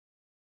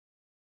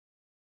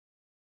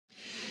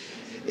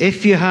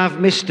If you have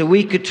missed a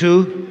week or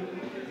two,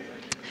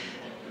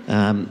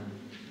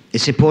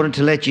 it's important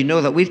to let you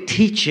know that we're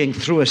teaching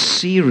through a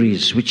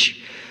series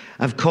which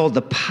I've called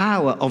The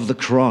Power of the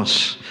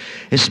Cross,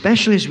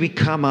 especially as we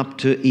come up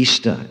to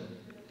Easter,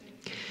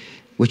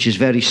 which is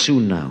very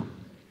soon now.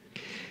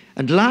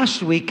 And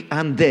last week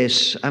and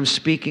this, I'm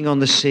speaking on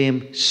the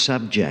same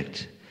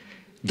subject,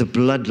 the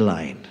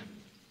bloodline.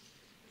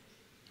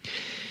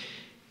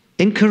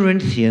 In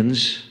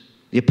Corinthians,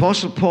 the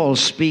Apostle Paul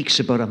speaks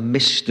about a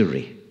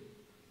mystery.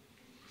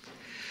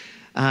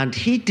 And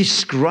he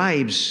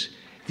describes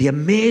the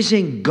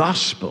amazing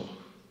gospel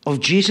of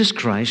Jesus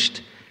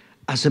Christ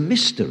as a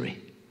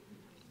mystery.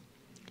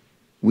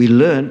 We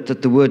learned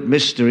that the word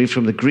mystery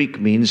from the Greek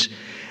means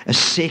a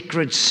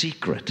sacred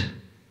secret,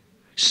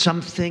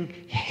 something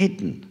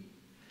hidden.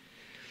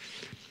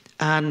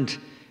 And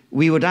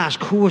we would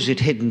ask, who was it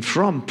hidden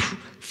from?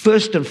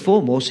 First and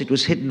foremost, it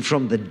was hidden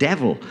from the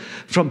devil,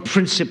 from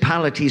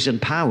principalities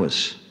and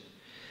powers.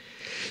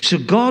 So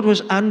God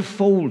was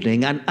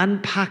unfolding and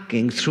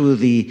unpacking through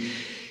the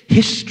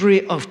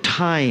history of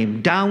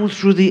time, down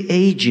through the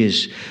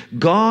ages.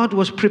 God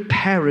was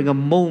preparing a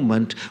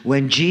moment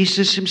when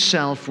Jesus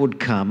himself would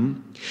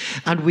come.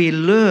 And we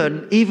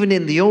learn, even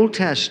in the Old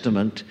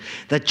Testament,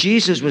 that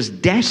Jesus was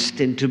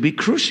destined to be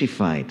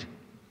crucified.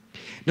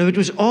 Now, it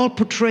was all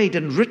portrayed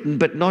and written,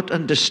 but not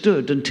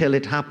understood until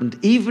it happened.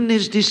 Even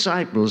his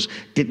disciples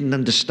didn't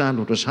understand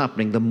what was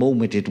happening the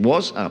moment it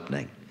was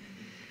happening.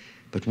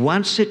 But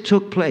once it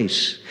took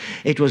place,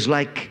 it was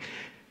like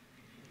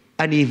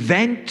an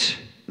event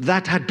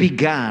that had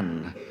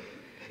begun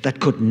that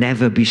could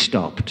never be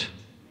stopped.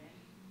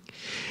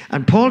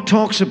 And Paul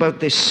talks about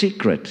this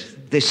secret,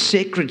 this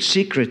sacred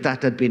secret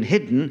that had been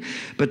hidden.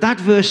 But that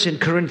verse in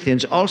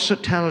Corinthians also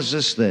tells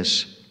us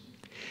this.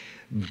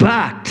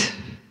 But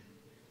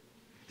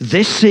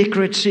this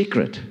sacred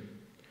secret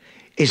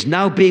is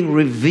now being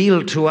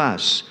revealed to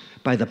us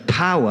by the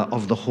power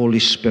of the Holy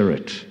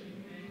Spirit.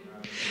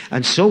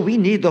 And so we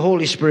need the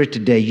Holy Spirit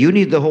today. You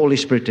need the Holy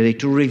Spirit today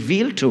to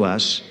reveal to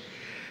us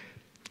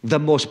the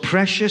most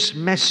precious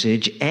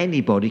message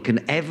anybody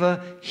can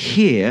ever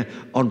hear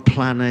on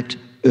planet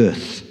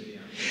Earth.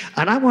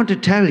 And I want to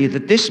tell you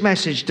that this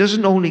message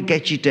doesn't only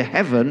get you to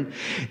heaven,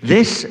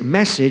 this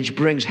message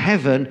brings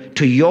heaven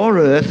to your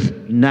earth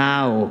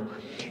now.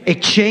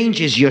 It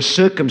changes your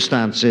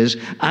circumstances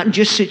and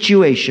your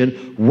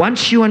situation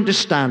once you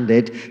understand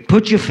it,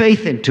 put your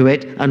faith into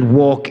it, and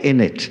walk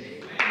in it.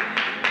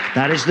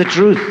 That is the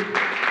truth.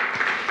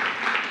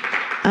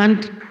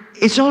 And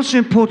it's also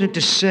important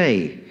to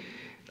say,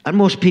 and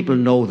most people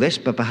know this,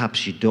 but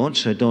perhaps you don't,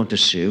 so don't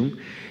assume,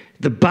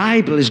 the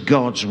Bible is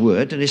God's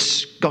word, and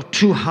it's got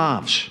two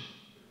halves.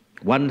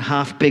 One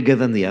half bigger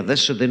than the other,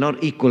 so they're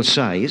not equal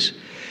size.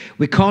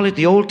 We call it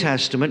the Old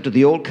Testament or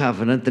the Old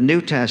Covenant, the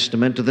New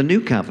Testament or the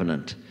New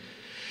Covenant.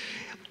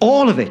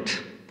 All of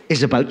it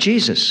is about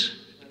Jesus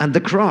and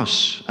the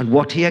cross and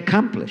what he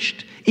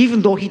accomplished,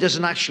 even though he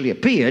doesn't actually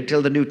appear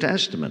till the New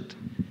Testament.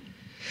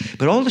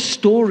 But all the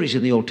stories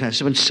in the Old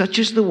Testament, such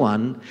as the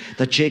one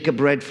that Jacob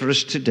read for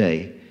us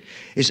today,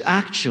 is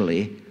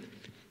actually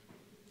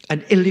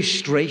an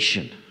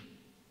illustration,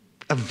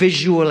 a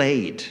visual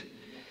aid,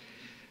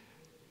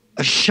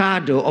 a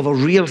shadow of a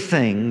real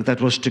thing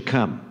that was to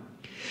come.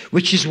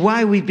 Which is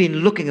why we've been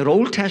looking at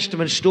Old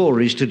Testament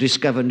stories to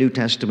discover New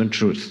Testament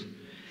truth.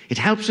 It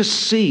helps us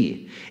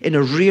see in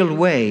a real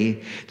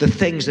way the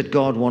things that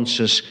God wants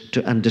us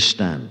to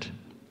understand.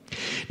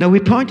 Now, we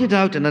pointed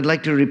out, and I'd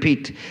like to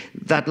repeat,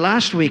 that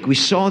last week we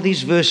saw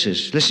these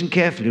verses. Listen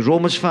carefully.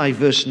 Romans 5,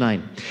 verse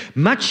 9.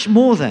 Much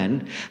more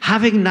then,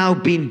 having now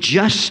been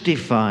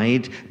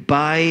justified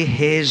by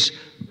his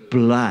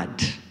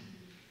blood.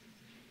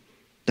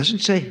 Doesn't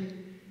say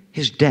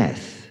his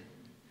death.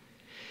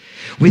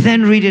 We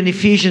then read in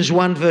Ephesians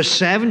 1, verse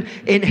 7,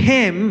 in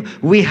him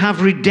we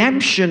have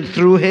redemption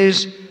through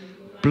his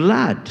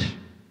blood.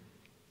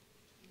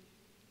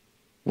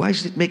 Why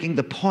is it making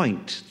the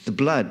point, the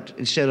blood,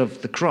 instead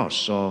of the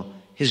cross or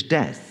his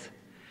death?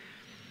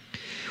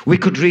 We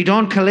could read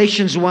on.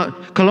 Colossians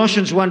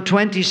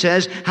 1:20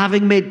 says,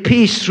 having made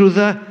peace through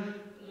the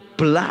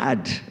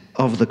blood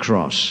of the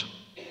cross.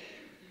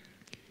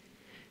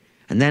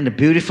 And then a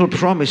beautiful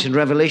promise in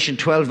Revelation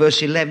 12,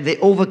 verse 11, they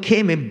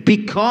overcame him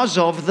because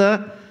of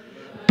the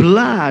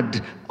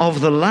blood of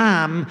the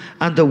Lamb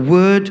and the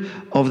word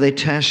of their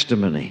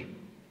testimony.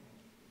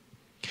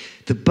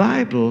 The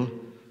Bible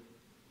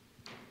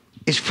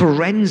is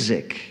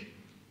forensic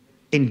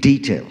in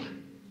detail.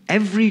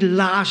 Every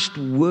last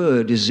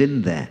word is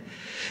in there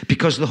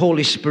because the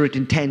Holy Spirit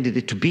intended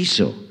it to be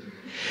so.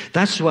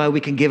 That's why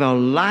we can give our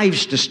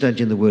lives to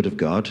studying the Word of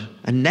God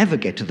and never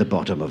get to the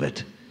bottom of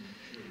it.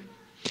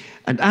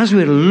 And as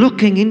we're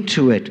looking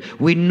into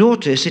it, we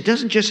notice it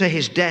doesn't just say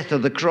his death or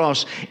the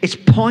cross. It's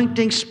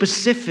pointing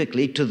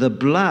specifically to the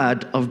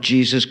blood of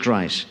Jesus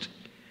Christ.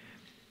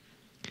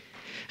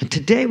 And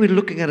today we're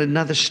looking at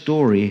another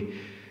story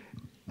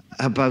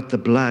about the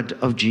blood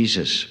of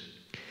Jesus.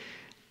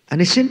 And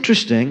it's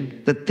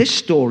interesting that this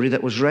story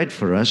that was read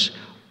for us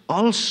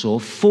also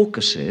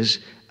focuses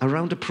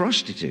around a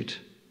prostitute.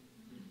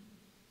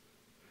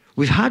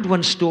 We've had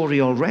one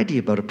story already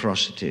about a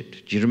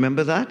prostitute. Do you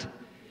remember that?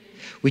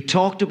 We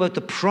talked about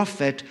the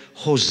prophet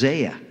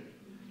Hosea.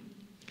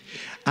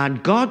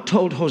 And God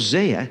told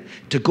Hosea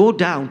to go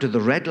down to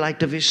the red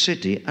light of his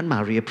city and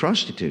marry a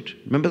prostitute.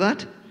 Remember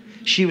that?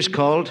 She was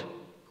called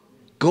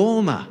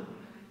Gomer.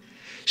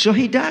 So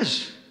he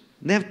does.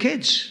 They have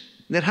kids.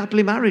 They're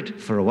happily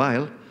married for a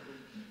while.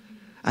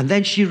 And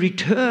then she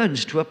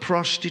returns to a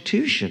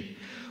prostitution.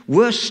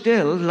 Worse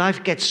still,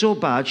 life gets so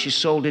bad, she's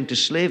sold into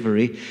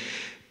slavery.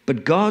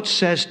 But God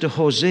says to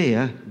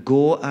Hosea,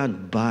 go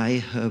and buy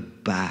her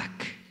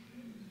back.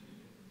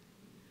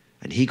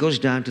 And he goes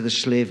down to the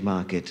slave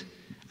market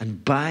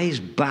and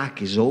buys back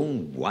his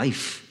own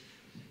wife.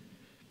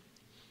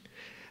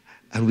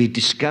 And we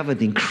discover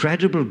the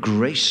incredible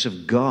grace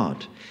of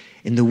God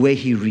in the way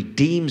he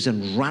redeems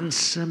and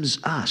ransoms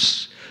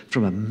us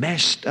from a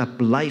messed up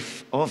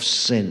life of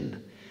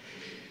sin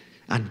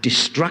and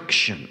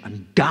destruction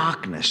and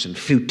darkness and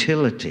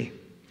futility.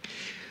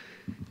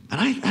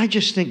 And I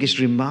just think it's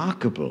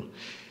remarkable.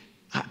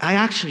 I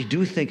actually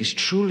do think it's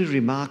truly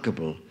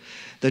remarkable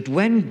that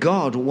when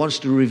God wants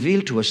to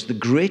reveal to us the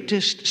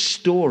greatest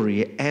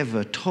story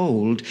ever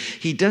told,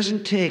 he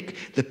doesn't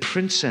take the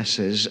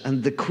princesses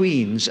and the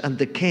queens and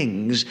the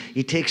kings.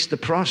 He takes the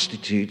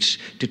prostitutes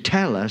to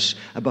tell us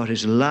about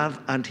his love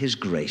and his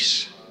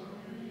grace.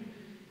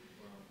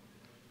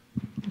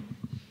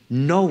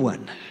 No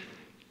one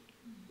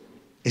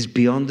is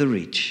beyond the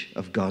reach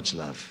of God's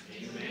love,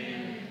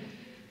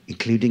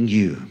 including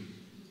you.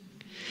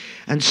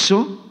 And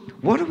so,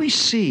 what do we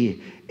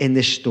see in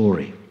this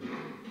story?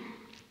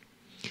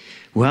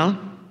 Well,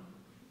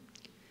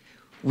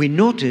 we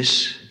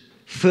notice,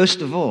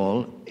 first of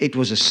all, it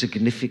was a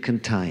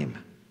significant time.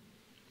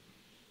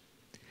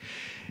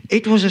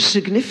 It was a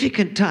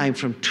significant time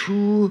from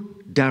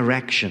two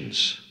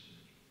directions.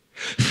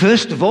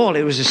 First of all,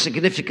 it was a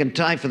significant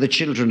time for the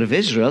children of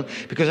Israel,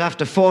 because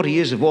after 40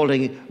 years of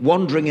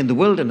wandering in the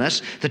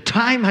wilderness, the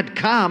time had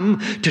come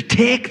to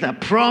take the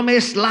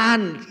promised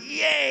land.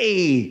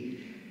 Yay!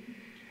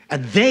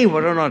 And they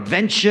were on an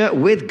adventure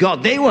with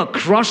God. They were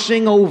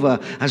crossing over,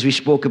 as we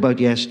spoke about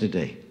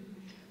yesterday.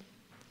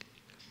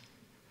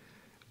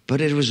 But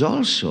it was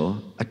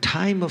also a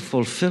time of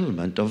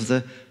fulfillment of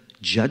the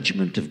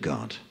judgment of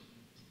God.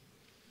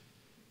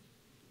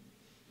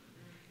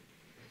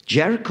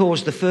 Jericho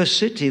was the first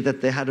city that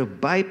they had to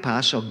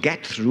bypass or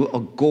get through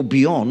or go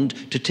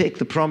beyond to take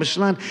the promised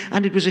land.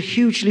 And it was a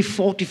hugely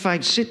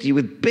fortified city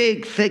with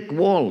big, thick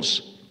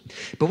walls.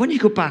 But when you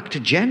go back to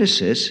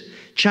Genesis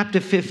chapter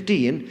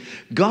 15,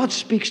 God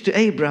speaks to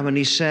Abraham and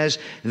he says,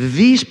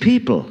 these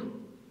people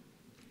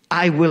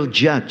I will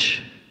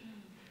judge.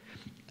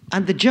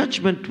 And the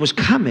judgment was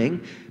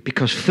coming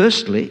because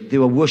firstly, they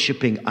were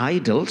worshipping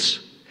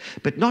idols,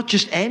 but not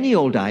just any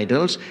old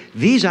idols.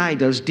 These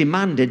idols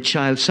demanded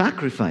child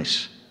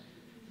sacrifice.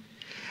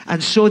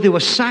 And so they were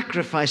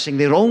sacrificing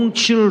their own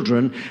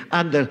children,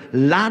 and the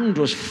land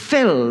was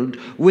filled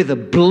with the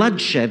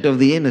bloodshed of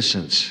the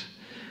innocents.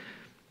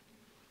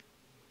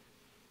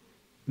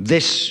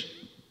 This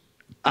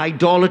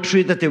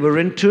idolatry that they were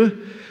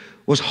into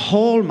was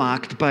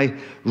hallmarked by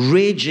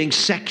raging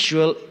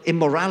sexual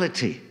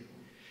immorality.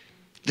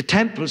 The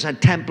temples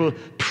had temple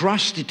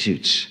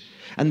prostitutes.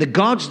 And the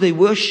gods they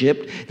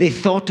worshipped, they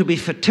thought to be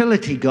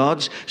fertility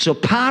gods. So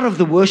part of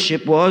the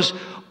worship was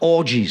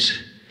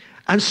orgies.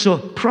 And so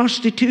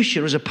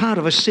prostitution was a part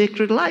of a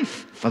sacred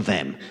life for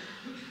them.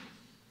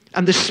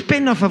 And the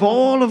spin-off of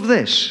all of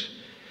this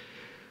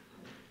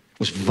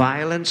was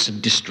violence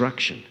and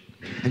destruction.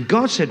 And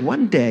God said,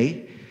 one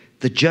day,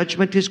 the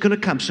judgment is going to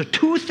come. So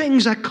two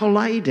things are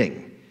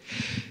colliding.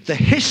 The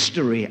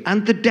history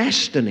and the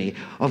destiny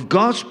of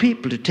God's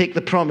people to take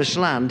the promised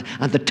land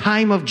and the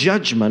time of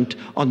judgment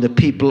on the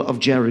people of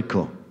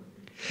Jericho.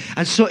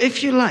 And so,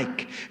 if you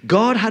like,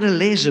 God had a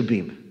laser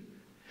beam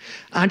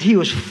and he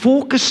was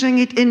focusing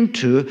it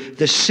into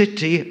the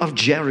city of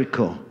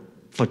Jericho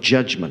for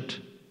judgment.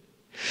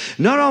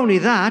 Not only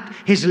that,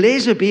 his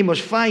laser beam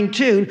was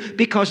fine-tuned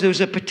because there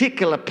was a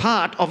particular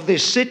part of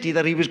this city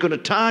that he was going to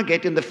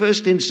target in the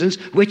first instance,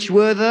 which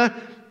were the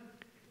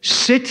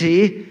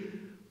city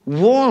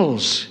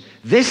walls.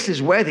 This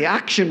is where the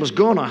action was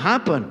going to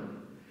happen.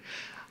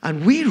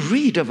 And we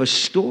read of a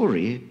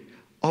story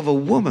of a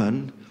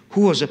woman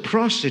who was a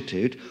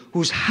prostitute,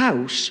 whose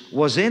house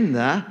was in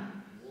the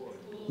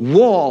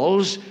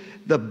walls,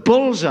 the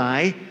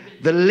bullseye,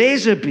 the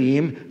laser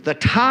beam, the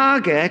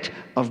target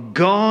of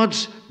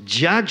God's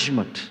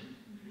judgment.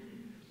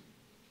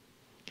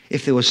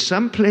 If there was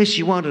some place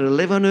you wanted to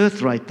live on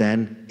earth right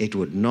then, it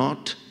would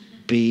not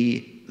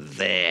be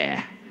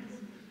there.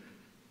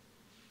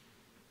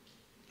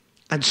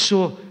 And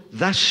so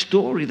that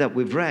story that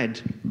we've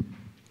read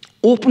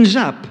opens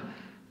up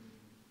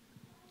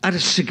at a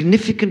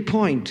significant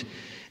point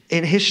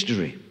in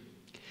history.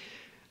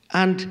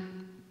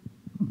 And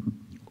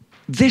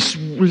this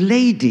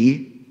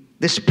lady,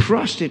 this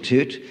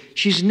prostitute,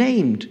 she's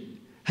named.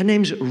 Her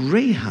name's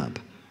Rahab.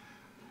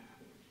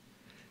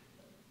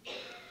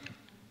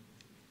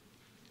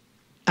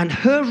 And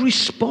her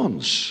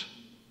response,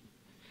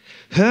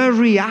 her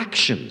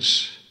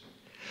reactions,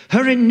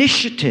 her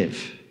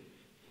initiative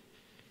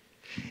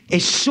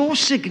is so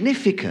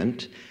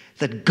significant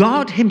that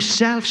God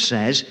himself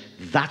says,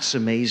 that's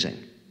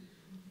amazing.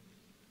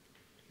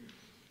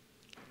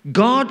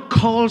 God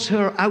calls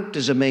her out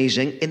as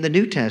amazing in the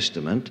New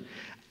Testament.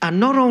 And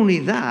not only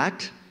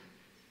that,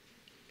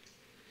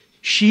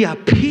 she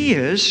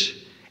appears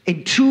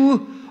in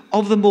two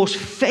of the most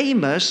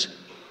famous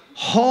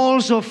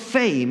halls of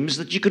fames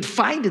that you could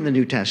find in the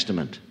New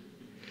Testament.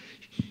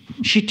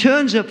 She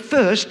turns up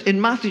first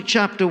in Matthew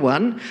chapter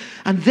 1,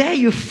 and there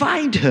you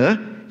find her,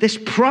 this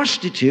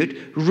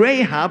prostitute,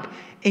 Rahab,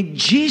 in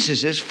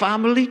Jesus'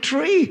 family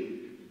tree.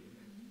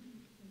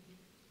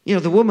 You know,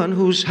 the woman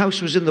whose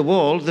house was in the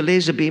wall, the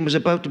laser beam was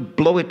about to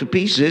blow it to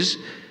pieces,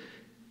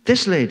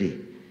 this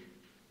lady.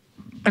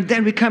 And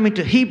then we come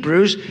into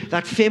Hebrews,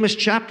 that famous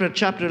chapter,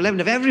 chapter 11,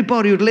 of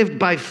everybody who lived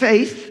by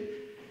faith,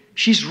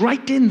 she's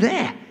right in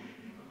there.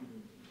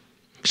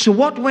 So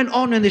what went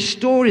on in this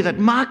story that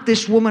marked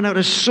this woman out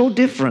as so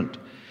different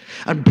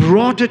and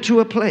brought her to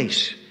a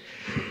place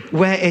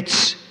where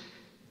it's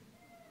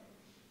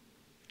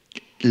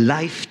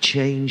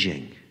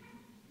life-changing,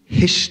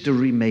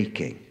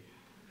 history-making?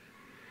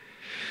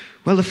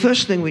 Well, the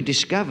first thing we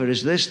discover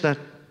is this, that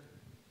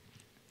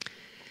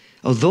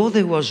although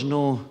there was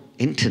no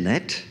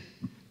internet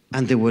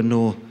and there were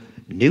no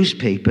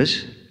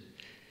newspapers,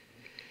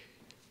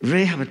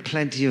 Rahab had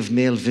plenty of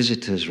male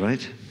visitors,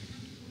 right?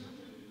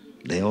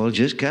 They all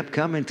just kept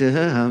coming to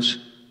her house.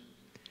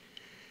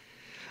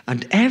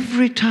 And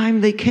every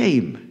time they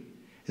came,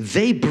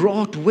 they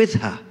brought with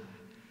her,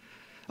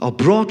 or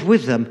brought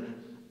with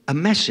them, a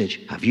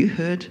message. Have you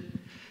heard?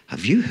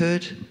 Have you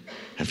heard?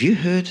 Have you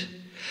heard?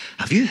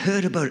 Have you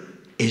heard about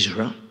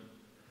Israel?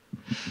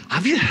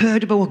 Have you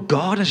heard about what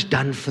God has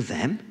done for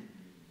them?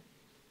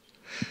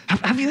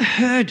 Have you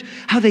heard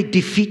how they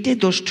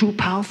defeated those two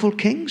powerful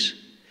kings?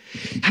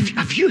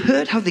 Have you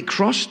heard how they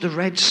crossed the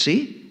Red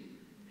Sea?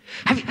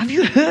 Have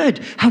you heard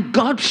how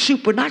God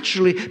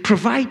supernaturally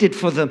provided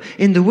for them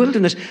in the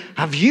wilderness?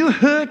 Have you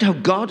heard how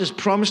God has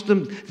promised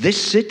them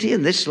this city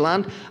and this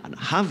land? And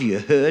have you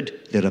heard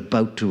they're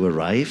about to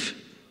arrive?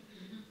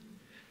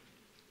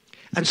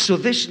 And so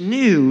this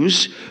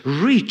news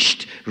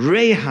reached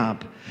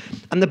Rahab.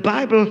 And the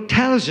Bible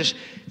tells us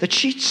that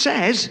she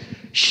says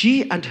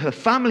she and her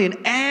family and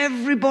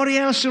everybody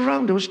else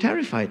around her was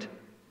terrified.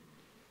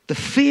 The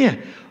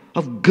fear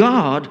of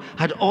God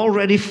had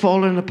already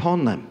fallen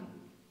upon them.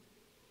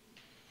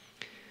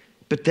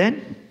 But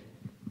then,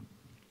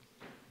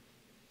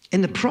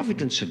 in the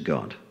providence of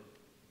God,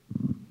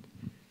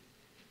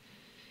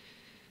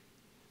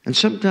 and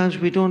sometimes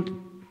we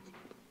don't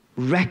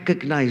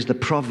recognize the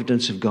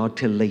providence of God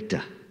till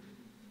later.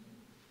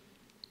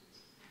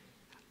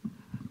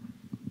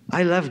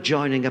 I love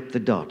joining up the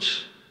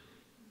dots.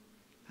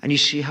 And you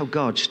see how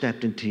God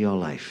stepped into your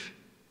life.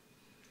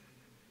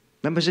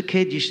 Remember as a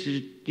kid, you used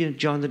to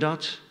join the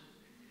dots?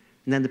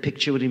 And then the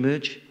picture would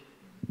emerge?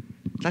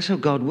 That's how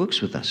God works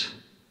with us.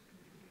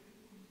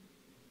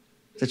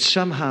 That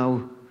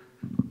somehow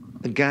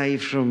a guy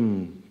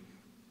from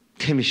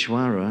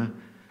Timisoara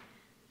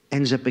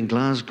ends up in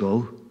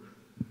Glasgow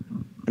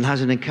and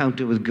has an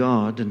encounter with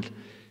God and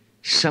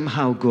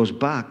somehow goes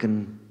back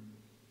and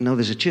now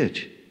there's a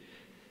church.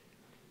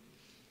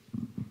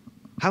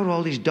 How do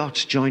all these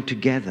dots join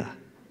together?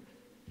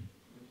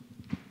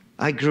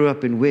 I grew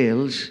up in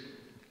Wales.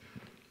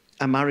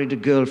 I married a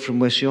girl from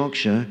West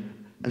Yorkshire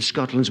and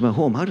Scotland's my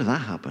home. How did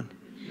that happen?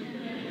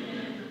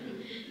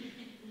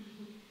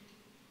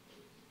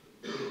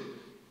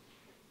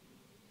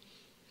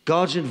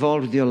 God's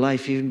involved with your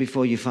life even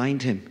before you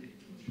find him.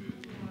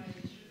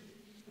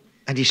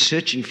 And he's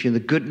searching for you. And the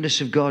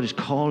goodness of God is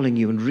calling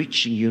you and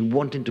reaching you and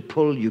wanting to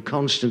pull you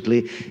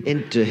constantly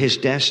into his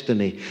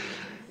destiny.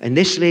 In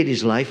this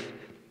lady's life,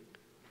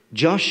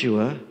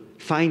 Joshua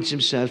finds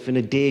himself in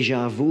a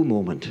deja vu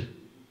moment.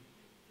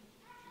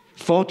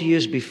 40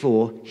 years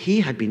before,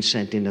 he had been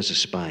sent in as a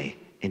spy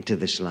into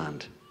this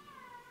land.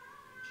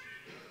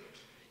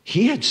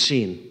 He had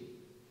seen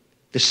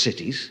the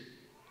cities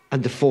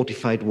and the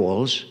fortified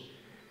walls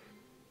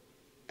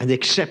and the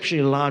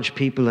exceptionally large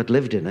people that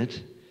lived in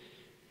it.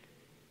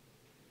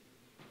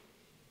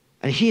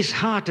 And his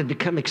heart had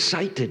become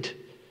excited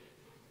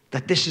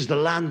that this is the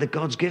land that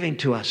God's giving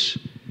to us.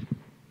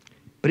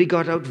 But he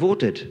got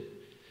outvoted.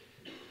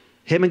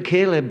 Him and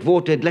Caleb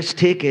voted, let's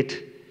take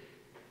it.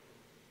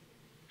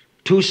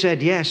 2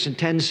 said yes and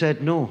 10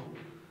 said no.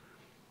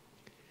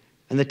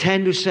 And the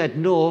 10 who said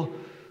no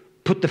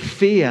put the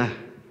fear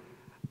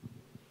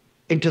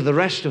into the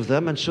rest of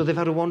them, and so they've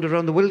had to wander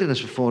around the wilderness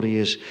for 40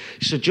 years.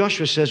 So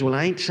Joshua says, well,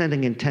 I ain't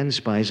sending in 10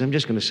 spies, I'm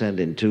just going to send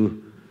in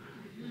 2.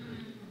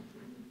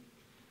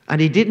 And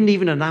he didn't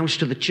even announce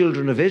to the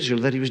children of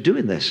Israel that he was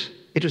doing this.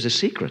 It was a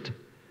secret.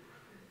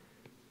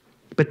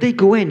 But they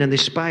go in and they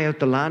spy out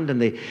the land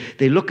and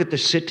they look at the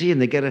city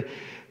and they get a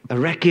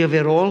recce of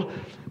it all.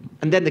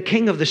 And then the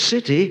king of the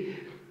city,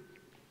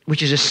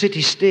 which is a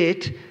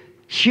city-state,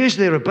 hears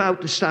they're about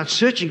and starts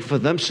searching for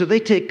them, so they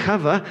take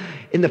cover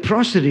in the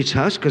prostitute's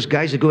house, because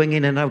guys are going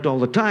in and out all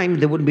the time.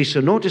 They wouldn't be so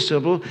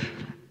noticeable.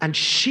 And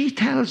she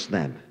tells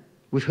them,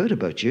 we've heard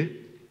about you,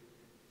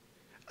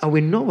 and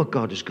we know what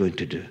God is going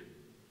to do.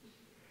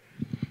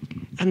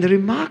 And the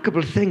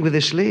remarkable thing with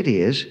this lady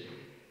is,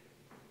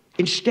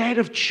 instead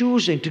of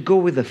choosing to go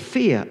with the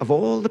fear of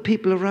all the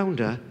people around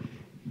her,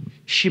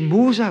 she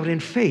moves out in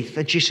faith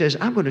and she says,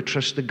 I'm going to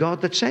trust the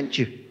God that sent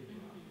you.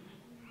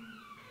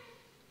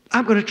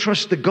 I'm going to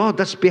trust the God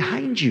that's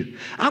behind you.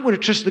 I'm going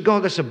to trust the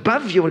God that's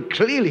above you, and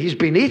clearly he's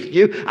beneath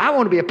you. I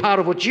want to be a part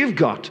of what you've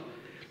got.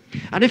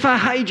 And if I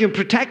hide you and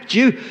protect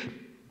you,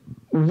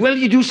 will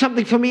you do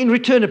something for me in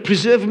return and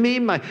preserve me,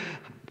 my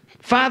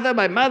father,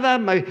 my mother,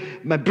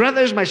 my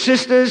brothers, my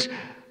sisters,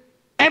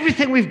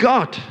 everything we've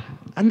got?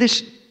 And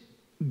this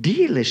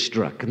deal is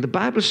struck. And the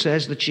Bible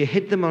says that she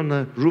hid them on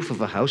the roof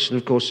of a house. And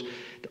of course,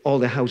 all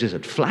their houses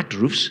had flat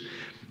roofs.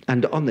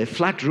 And on their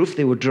flat roof,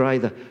 they would dry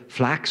the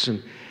flax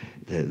and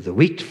the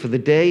wheat for the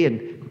day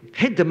and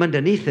hid them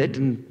underneath it.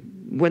 And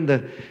when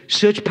the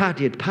search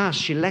party had passed,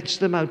 she lets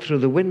them out through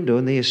the window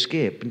and they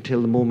escape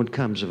until the moment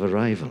comes of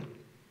arrival.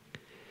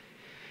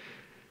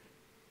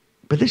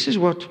 But this is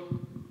what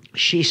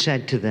she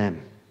said to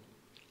them.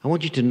 I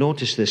want you to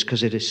notice this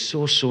because it is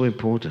so, so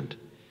important.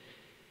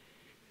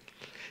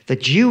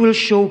 That you will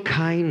show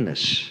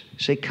kindness.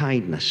 Say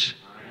kindness.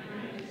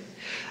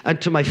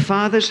 And to my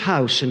father's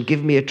house and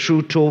give me a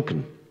true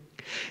token.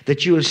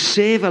 That you will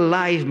save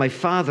alive my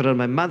father and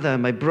my mother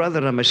and my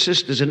brother and my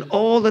sisters and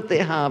all that they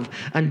have,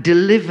 and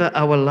deliver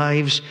our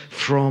lives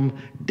from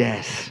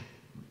death.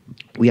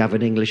 We have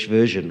an English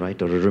version,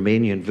 right, or a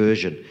Romanian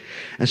version.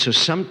 And so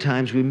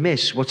sometimes we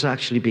miss what's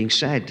actually being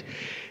said.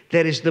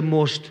 There is the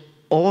most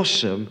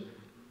awesome,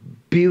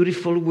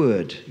 beautiful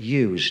word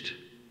used.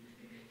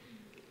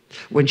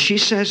 When she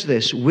says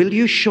this, will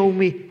you show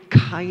me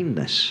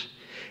kindness?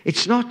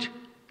 It's not,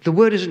 the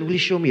word isn't, will you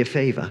show me a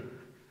favor?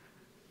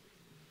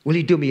 Will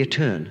you do me a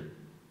turn?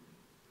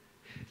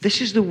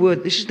 This is the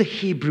word, this is the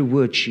Hebrew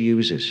word she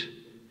uses.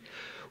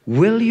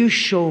 Will you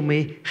show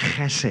me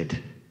chesed?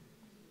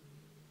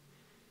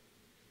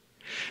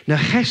 Now,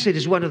 chesed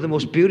is one of the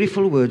most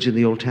beautiful words in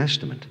the Old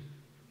Testament.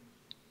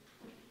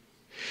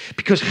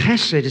 Because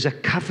chesed is a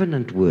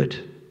covenant word.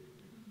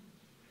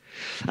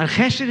 And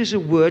chesed is a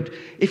word,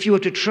 if you were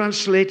to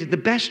translate it, the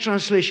best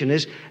translation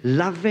is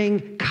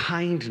loving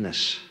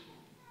kindness.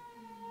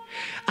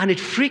 And it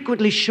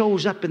frequently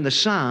shows up in the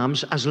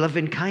Psalms as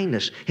loving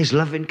kindness, his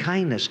loving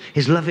kindness,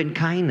 his loving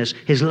kindness,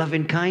 his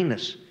loving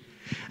kindness.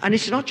 And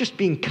it's not just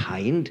being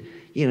kind,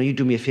 you know, you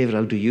do me a favor,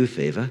 I'll do you a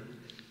favor.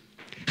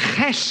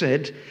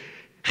 Chesed,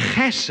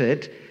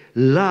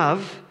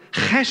 love,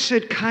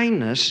 chesed,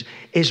 kindness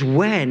is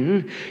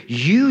when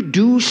you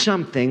do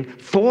something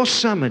for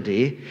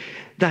somebody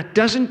that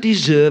doesn't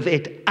deserve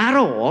it at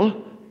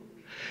all.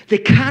 They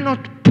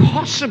cannot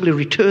possibly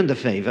return the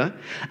favor,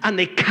 and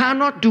they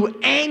cannot do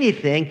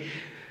anything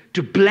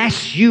to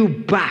bless you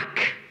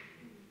back.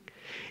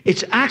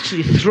 It's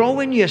actually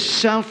throwing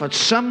yourself at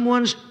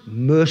someone's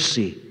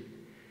mercy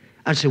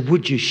and say,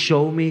 would you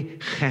show me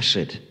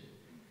chesed?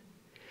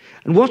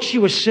 And what she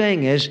was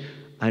saying is,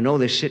 I know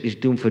this city is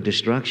doomed for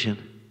destruction,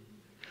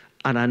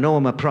 and I know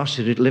I'm a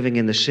prostitute living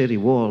in the city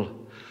wall.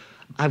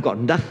 I've got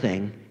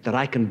nothing that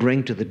I can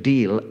bring to the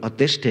deal at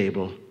this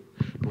table,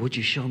 but would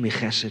you show me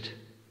chesed?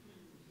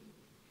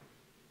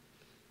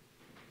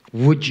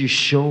 Would you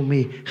show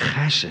me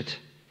chesed?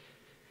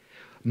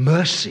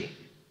 Mercy.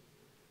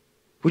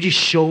 Would you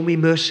show me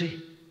mercy?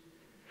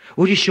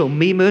 Would you show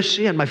me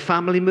mercy and my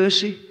family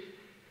mercy?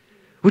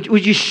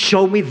 Would you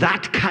show me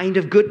that kind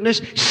of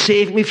goodness?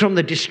 Save me from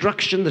the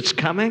destruction that's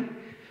coming?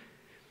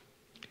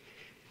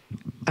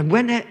 And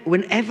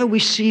whenever we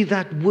see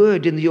that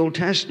word in the Old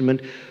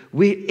Testament,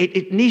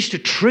 it needs to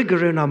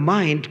trigger in our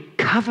mind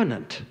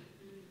covenant.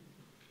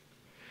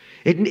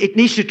 It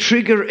needs to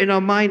trigger in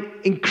our mind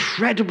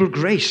incredible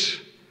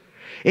grace.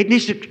 It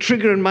needs to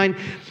trigger in mind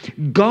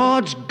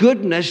God's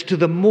goodness to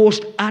the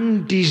most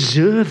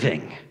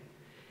undeserving.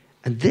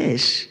 And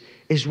this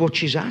is what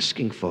she's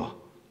asking for.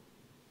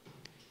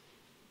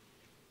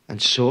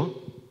 And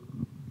so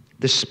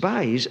the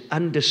spies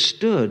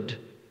understood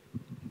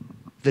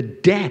the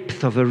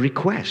depth of her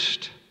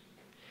request.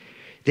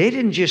 They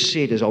didn't just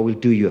see it as, oh, we'll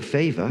do you a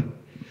favor.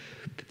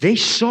 They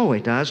saw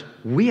it as,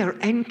 we are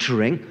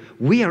entering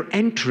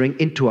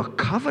into a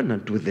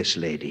covenant with this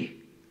lady.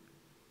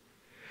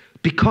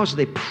 Because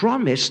they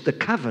promised the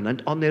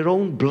covenant on their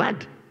own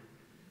blood.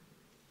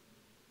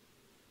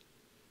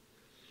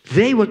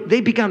 They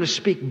began to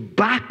speak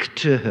back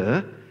to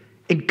her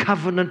in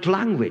covenant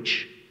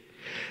language.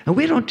 And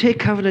we don't take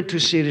covenant too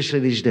seriously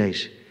these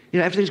days. You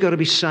know, everything's got to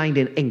be signed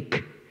in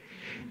ink.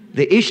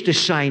 They used to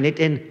sign it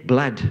in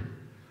blood.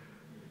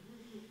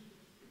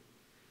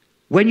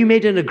 When you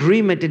made an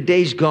agreement in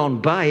days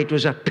gone by, it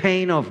was a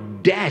pain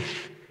of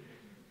death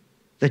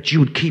that you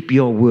would keep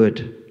your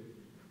word.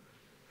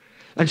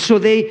 And so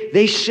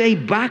they say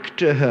back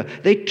to her,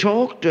 they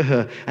talk to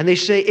her, and they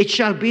say, it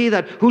shall be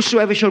that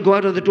whosoever shall go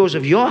out of the doors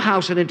of your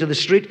house and into the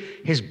street,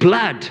 his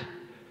blood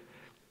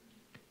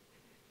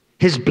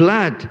His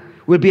blood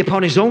will be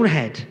upon his own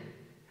head,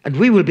 and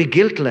we will be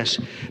guiltless.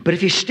 But if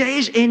he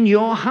stays in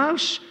your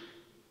house,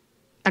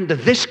 under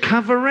this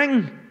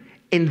covering,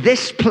 in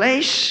this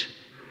place,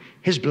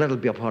 his blood will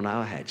be upon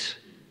our heads.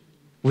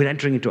 We're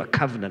entering into a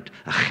covenant,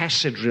 a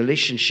chesed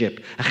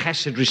relationship, a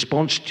chesed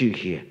response to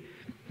here.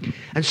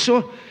 And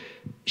so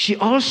she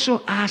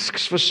also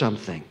asks for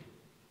something.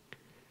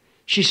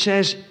 She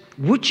says,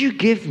 would you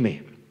give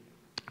me,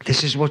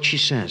 this is what she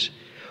says,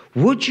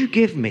 would you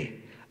give me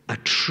a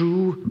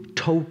true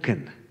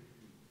token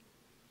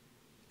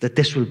that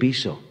this will be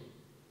so?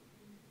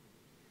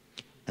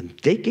 And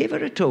they gave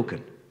her a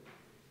token.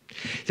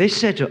 They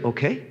said to her,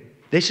 okay,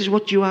 this is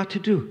what you are to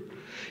do.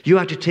 You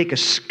are to take a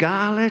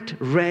scarlet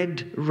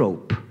red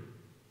rope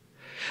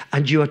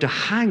and you are to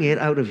hang it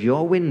out of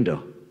your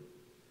window,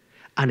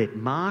 and it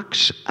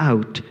marks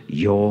out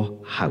your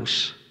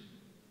house.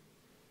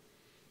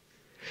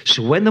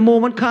 So when the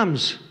moment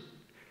comes,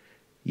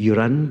 you're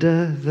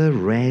under the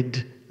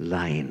red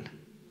line.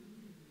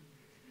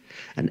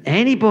 And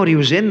anybody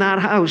who's in that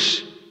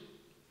house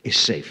is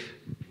safe.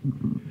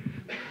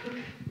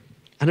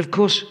 And of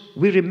course,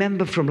 we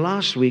remember from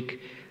last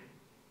week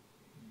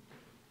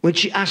when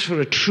she asked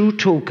for a true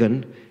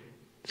token,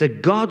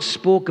 that God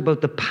spoke about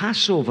the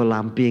Passover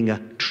lamb being a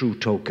true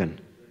token.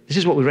 This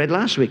is what we read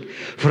last week.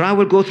 For I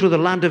will go through the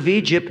land of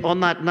Egypt on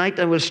that night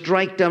and will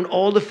strike down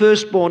all the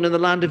firstborn in the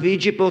land of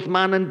Egypt, both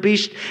man and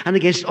beast, and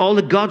against all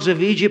the gods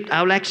of Egypt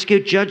I will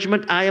execute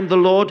judgment. I am the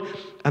Lord,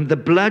 and the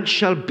blood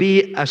shall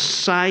be a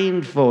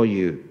sign for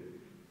you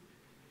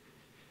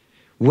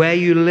where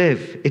you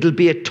live. It'll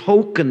be a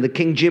token, the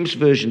King James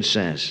Version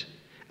says,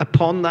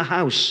 upon the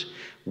house.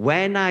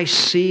 When I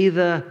see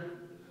the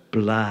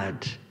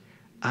blood,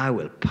 I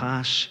will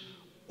pass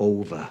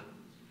over.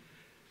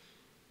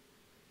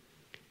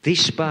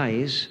 These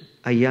spies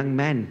are young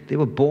men. They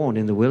were born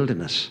in the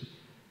wilderness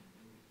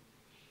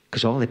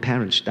because all their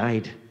parents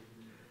died.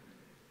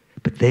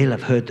 But they'll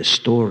have heard the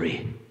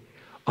story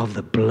of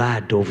the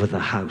blood over the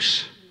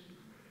house.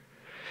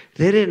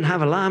 They didn't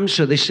have a lamb,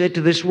 so they said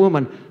to this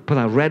woman, put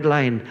a red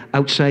line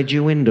outside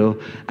your window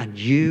and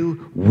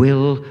you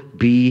will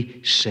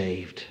be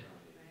saved.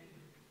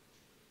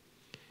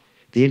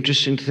 The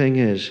interesting thing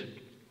is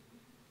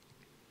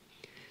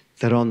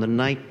that on the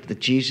night that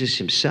Jesus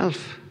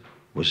himself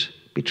was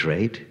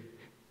betrayed,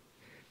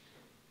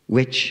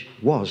 which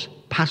was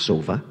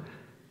Passover,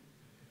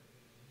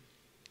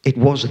 it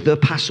was the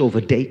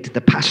Passover date,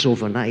 the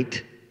Passover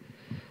night,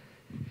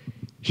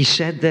 he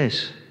said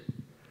this,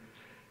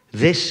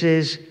 this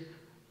is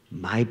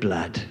my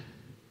blood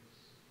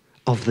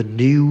of the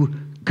new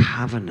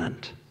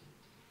covenant,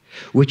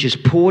 which is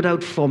poured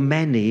out for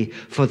many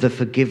for the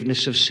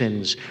forgiveness of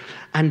sins.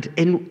 And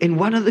in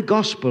one of the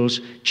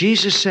Gospels,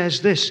 Jesus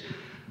says this,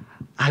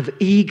 I've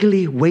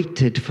eagerly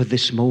waited for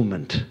this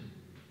moment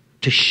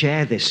to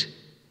share this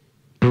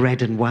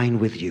bread and wine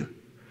with you.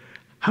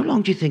 How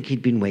long do you think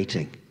he'd been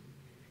waiting?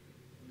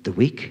 The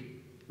week?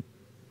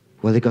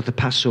 Well, they got the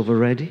Passover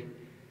ready?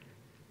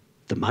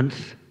 The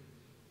month?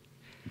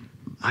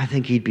 I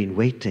think he'd been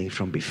waiting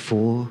from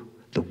before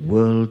the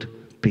world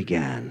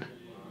began.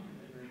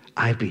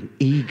 I've been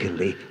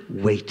eagerly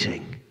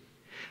waiting.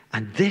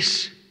 And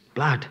this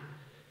blood,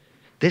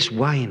 this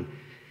wine,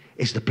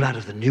 is the blood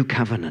of the new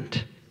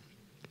covenant,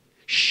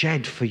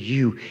 shed for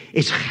you.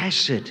 It's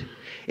chesed.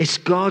 It's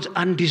God's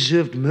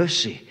undeserved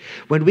mercy.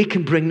 When we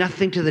can bring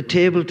nothing to the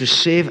table to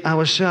save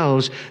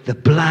ourselves, the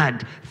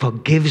blood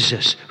forgives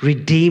us,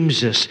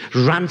 redeems us,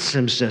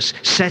 ransoms us,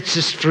 sets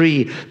us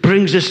free,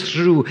 brings us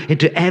through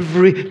into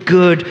every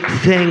good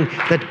thing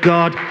that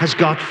God has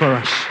got for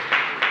us.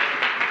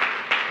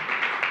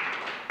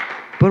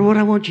 But what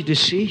I want you to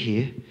see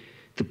here,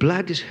 the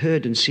blood is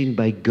heard and seen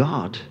by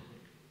God,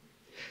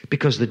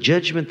 because the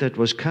judgment that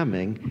was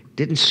coming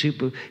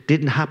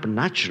didn't happen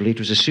naturally. It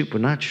was a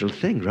supernatural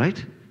thing,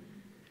 right?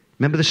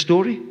 Remember the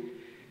story?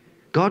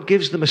 God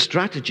gives them a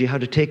strategy how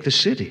to take the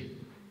city.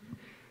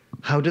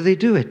 How do they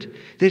do it?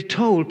 They're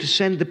told to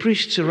send the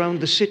priests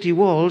around the city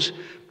walls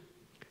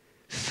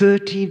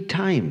 13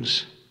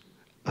 times.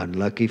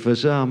 Unlucky for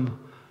some.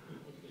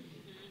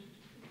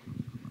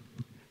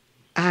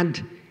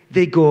 And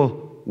they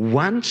go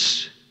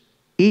once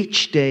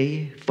each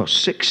day for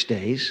 6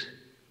 days.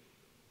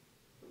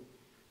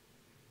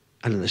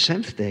 And on the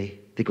 7th day,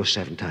 they go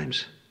 7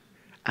 times.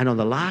 And on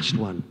the last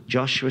one,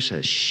 Joshua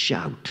says,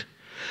 shout,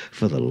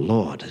 for the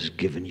Lord has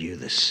given you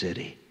the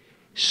city.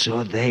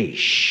 So they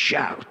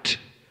shout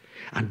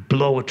and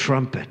blow a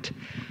trumpet.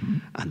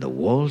 And the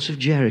walls of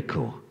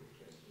Jericho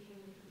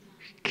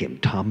came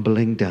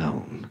tumbling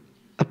down,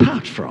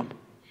 apart from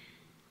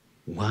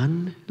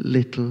one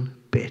little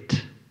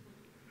bit.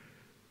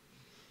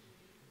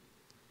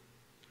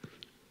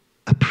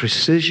 A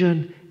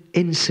precision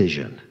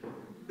incision.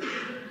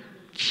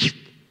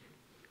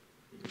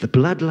 The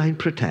bloodline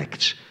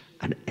protects,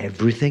 and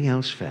everything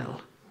else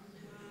fell.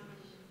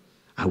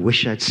 I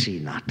wish I'd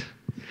seen that.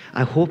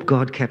 I hope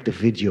God kept a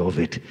video of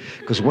it,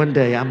 because one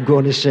day I'm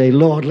going to say,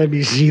 Lord, let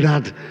me see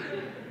that.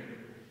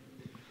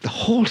 The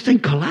whole thing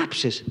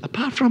collapses,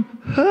 apart from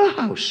her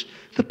house,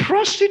 the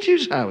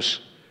prostitute's house,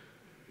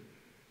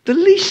 the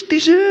least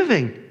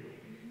deserving.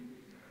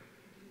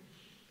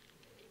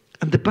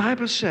 And the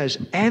Bible says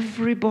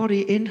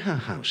everybody in her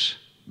house,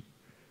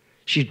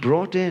 she'd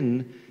brought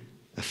in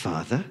a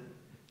father,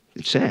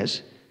 it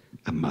says,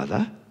 a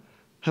mother,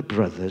 her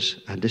brothers,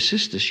 and her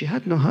sisters. She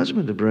had no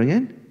husband to bring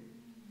in.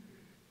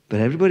 But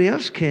everybody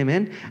else came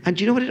in. And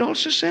do you know what it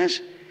also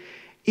says?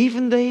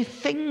 Even the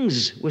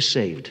things were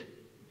saved.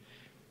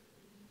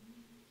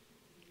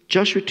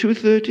 Joshua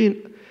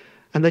 2:13,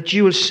 and that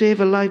you will save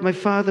alive my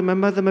father, my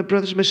mother, my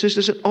brothers, my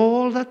sisters, and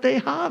all that they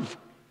have.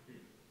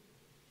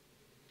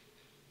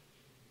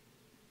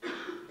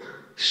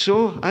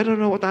 So, I don't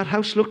know what that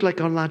house looked like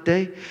on that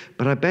day,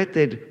 but I bet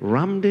they'd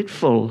rammed it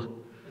full.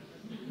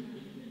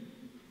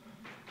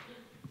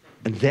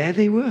 And there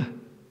they were.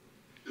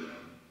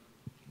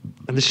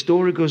 And the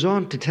story goes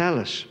on to tell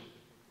us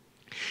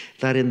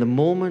that in the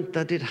moment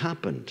that it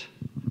happened,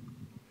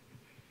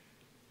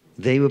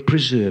 they were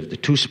preserved. The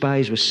two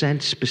spies were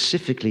sent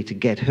specifically to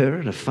get her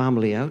and her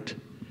family out.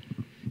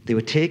 They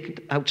were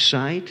taken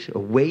outside,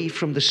 away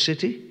from the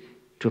city,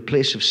 to a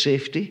place of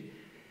safety.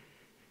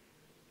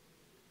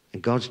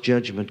 And God's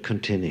judgment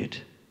continued.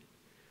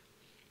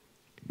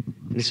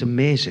 And it's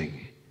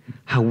amazing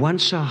how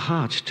once our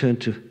hearts turn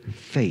to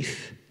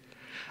faith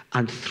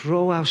and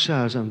throw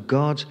ourselves on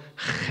God's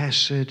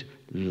chesed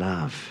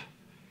love,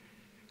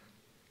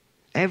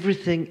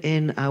 everything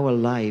in our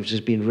lives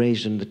has been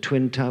raised on the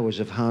twin towers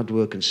of hard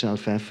work and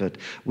self-effort.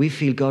 We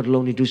feel God will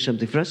only do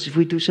something for us if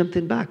we do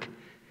something back.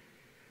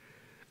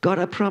 God,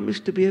 I promise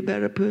to be a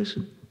better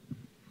person.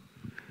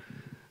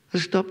 I'll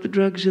stop the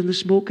drugs and the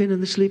smoking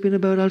and the sleeping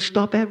about. I'll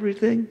stop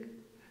everything.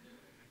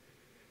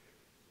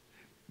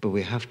 But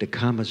we have to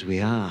come as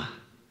we are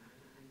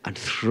and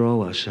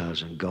throw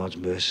ourselves on God's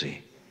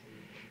mercy.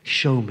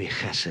 Show me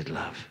chesed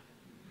love.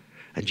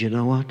 And you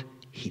know what?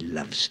 He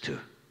loves to.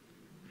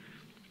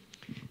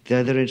 The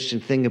other interesting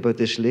thing about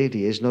this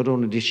lady is not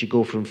only did she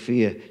go from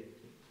fear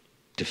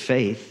to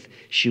faith,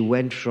 she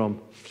went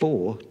from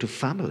foe to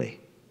family.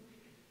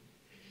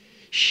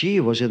 She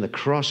was in the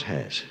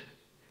crosshairs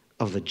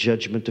of the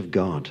judgment of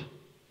God.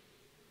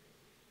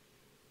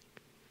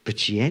 But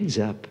she ends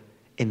up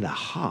in the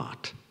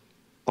heart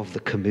of the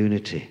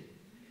community.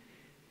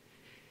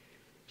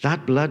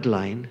 That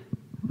bloodline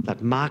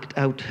that marked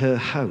out her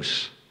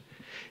house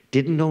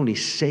didn't only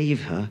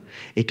save her,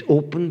 it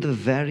opened the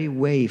very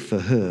way for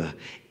her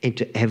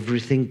into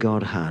everything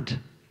God had.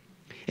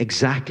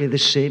 Exactly the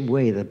same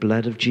way the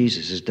blood of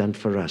Jesus has done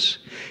for us.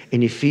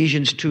 In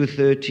Ephesians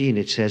 2:13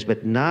 it says,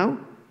 but now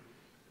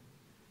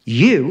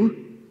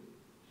you,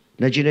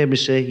 nudge your neighbor and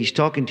say, he's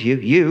talking to you,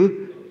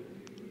 you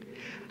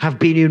have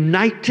been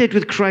united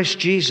with Christ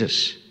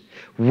Jesus.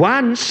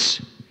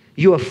 Once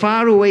you were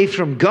far away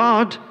from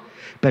God,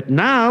 but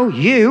now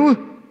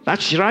you,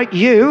 that's right,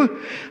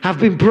 you have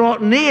been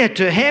brought near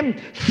to him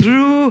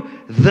through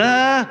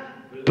the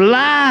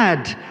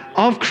blood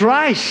of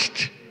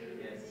Christ.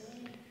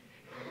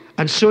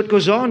 And so it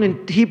goes on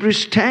in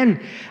Hebrews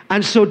 10.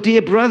 And so,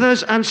 dear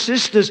brothers and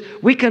sisters,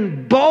 we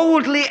can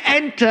boldly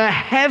enter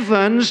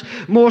heaven's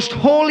most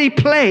holy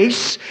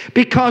place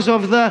because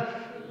of the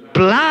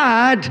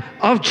blood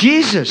of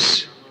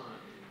Jesus.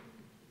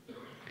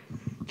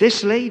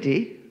 This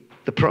lady,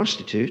 the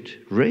prostitute,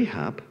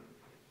 Rahab,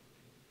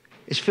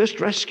 is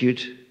first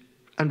rescued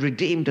and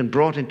redeemed and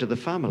brought into the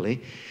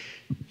family.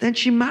 Then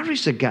she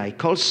marries a guy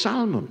called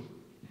Salmon.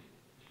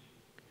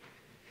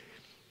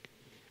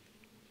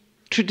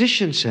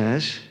 Tradition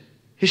says,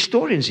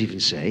 historians even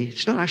say,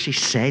 it's not actually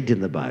said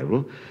in the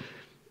Bible,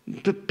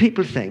 but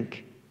people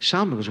think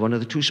Salmon was one of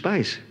the two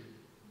spies.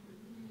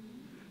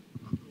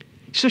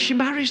 So she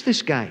marries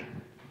this guy.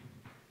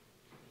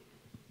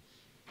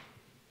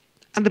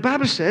 And the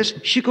Bible says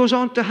she goes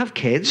on to have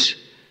kids.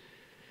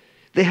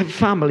 They have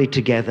family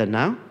together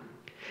now.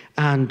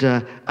 And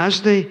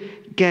as they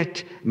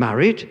get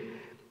married,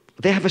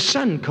 they have a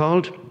son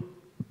called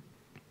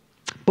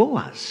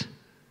Boaz.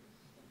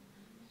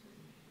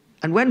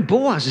 And when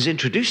Boaz is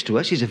introduced to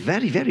us, he's a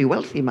very, very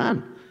wealthy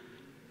man.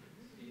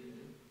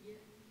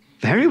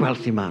 Very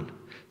wealthy man.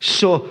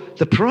 So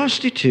the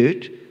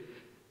prostitute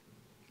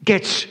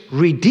gets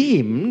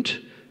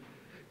redeemed,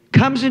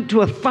 comes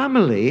into a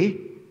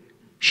family,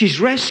 she's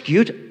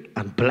rescued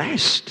and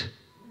blessed.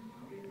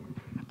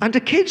 And the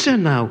kids are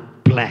now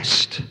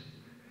blessed.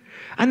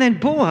 And then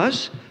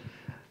Boaz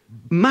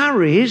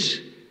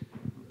marries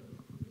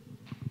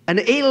an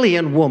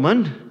alien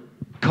woman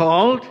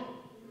called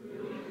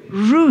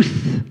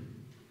Ruth.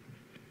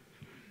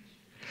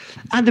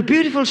 And the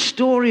beautiful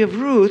story of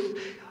Ruth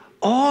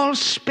all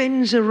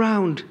spins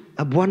around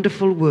a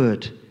wonderful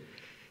word,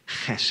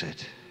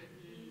 chesed.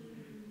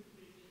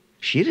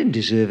 She didn't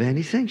deserve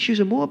anything. She was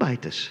a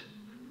Moabitess.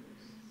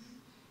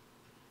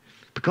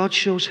 But God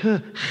shows her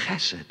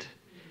chesed,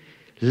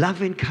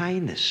 loving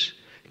kindness,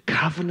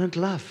 covenant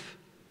love.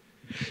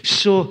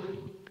 So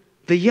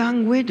the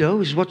young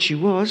widow is what she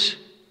was,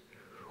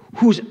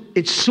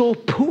 it's so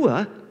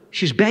poor,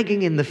 she's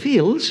begging in the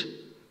fields.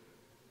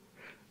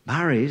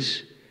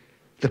 marries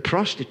the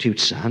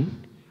prostitute's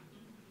son,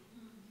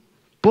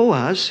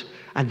 Boaz,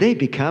 and they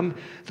become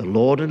the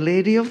lord and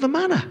lady of the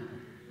manor.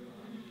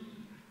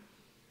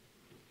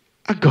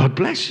 And God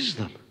blesses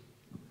them.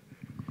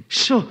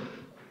 So,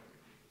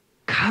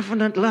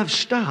 covenant love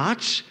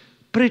starts,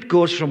 but it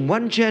goes from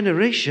one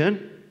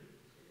generation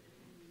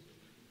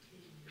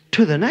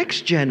to the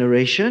next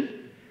generation.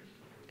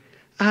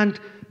 And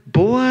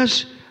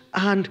Boaz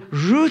and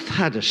Ruth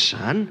had a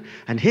son,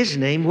 and his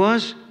name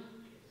was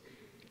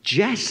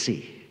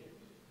Jesse.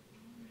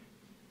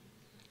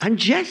 And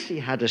Jesse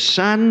had a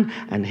son,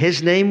 and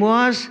his name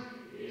was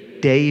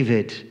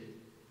David.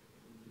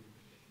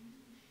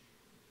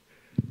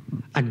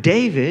 And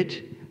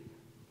David,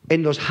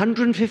 in those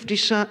 150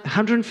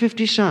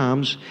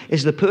 Psalms,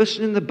 is the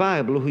person in the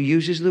Bible who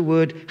uses the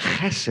word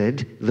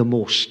chesed the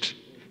most.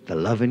 The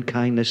love and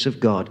kindness of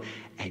God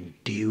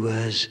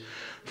endures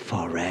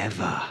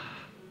forever.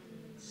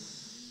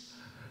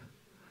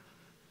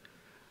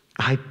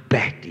 I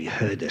bet he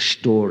heard a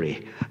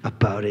story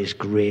about his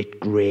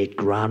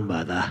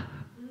great-great-grandmother.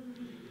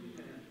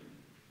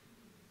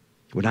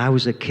 When I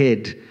was a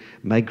kid,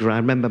 I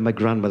remember my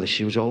grandmother,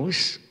 she was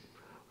always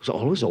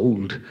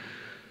old.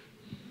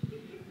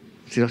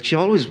 She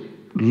always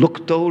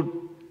looked old.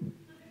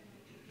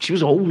 She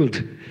was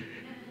old.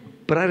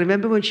 But I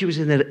remember when she was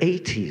in her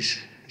 80s,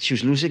 she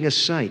was losing her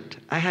sight.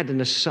 I had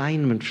an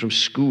assignment from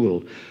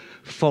school,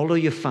 follow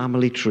your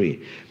family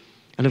tree.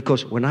 And of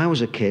course, when I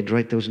was a kid,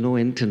 right, there was no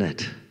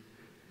internet.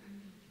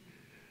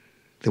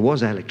 There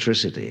was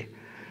electricity.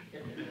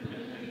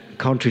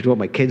 Contrary to what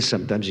my kids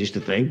sometimes used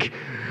to think.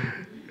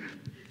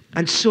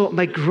 And so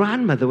my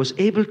grandmother was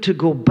able to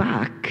go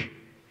back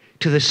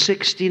to the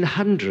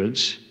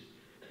 1600s,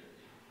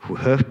 who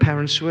her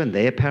parents were and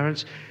their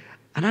parents.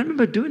 And I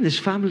remember doing this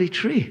family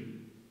tree.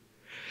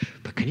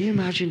 But can you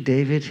imagine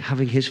David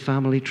having his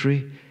family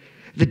tree?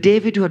 The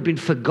David who had been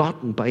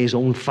forgotten by his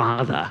own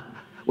father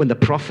when the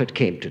prophet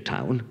came to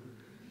town.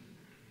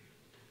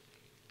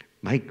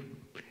 Wouldn't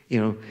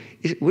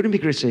it be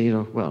great to say,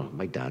 well,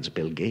 my dad's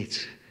Bill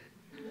Gates.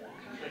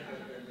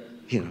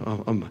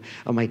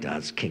 Or my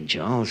dad's King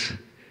Charles.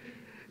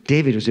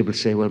 David was able to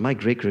say, well, my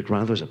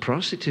great-great-grandmother was a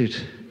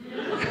prostitute.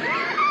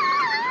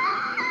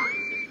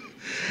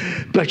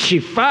 But she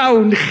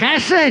found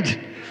chesed,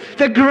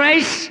 the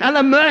grace and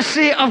the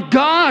mercy of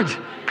God.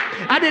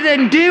 And it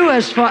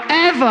endures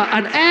forever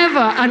and ever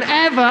and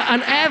ever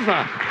and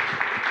ever.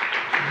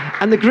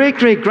 And the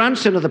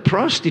great-great-grandson of the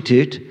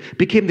prostitute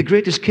became the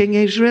greatest king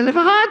Israel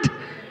ever had.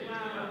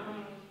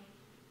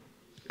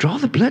 Draw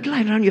the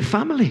bloodline around your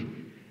family.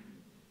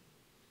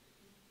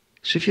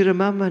 So if you're a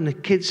mum and the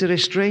kids are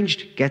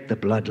estranged, get the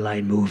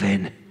bloodline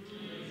moving.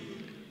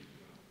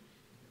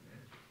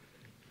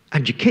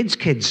 And your kids'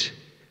 kids,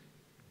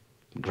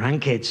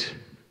 grandkids,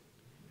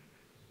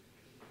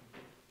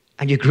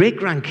 and your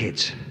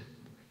great-grandkids.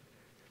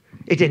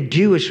 It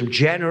endures from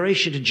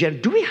generation to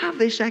generation. Do we have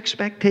this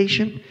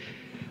expectation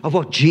of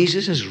what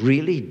Jesus has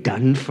really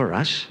done for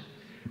us?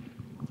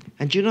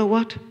 And you know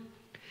what?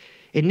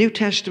 In New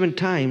Testament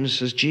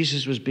times, as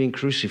Jesus was being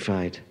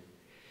crucified,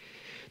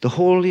 the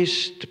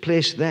holiest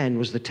place then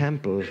was the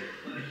temple.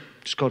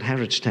 It's called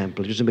Herod's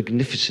temple. It was a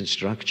magnificent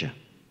structure.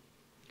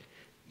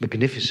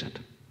 Magnificent.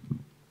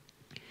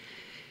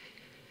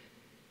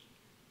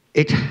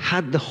 It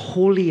had the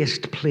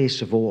holiest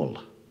place of all,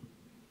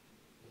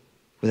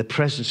 where the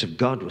presence of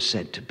God was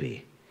said to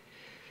be.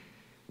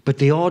 But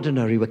the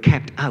ordinary were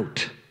kept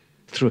out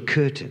through a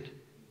curtain.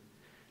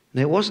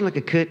 Now, it wasn't like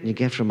a curtain you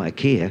get from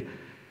IKEA.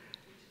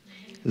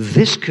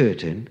 This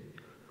curtain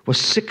was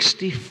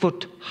 60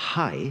 foot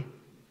high,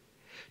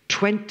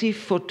 20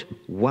 foot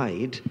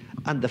wide,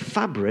 and the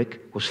fabric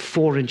was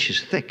 4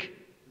 inches thick.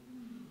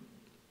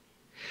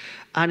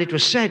 And it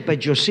was said by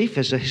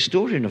Josephus, a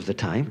historian of the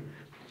time,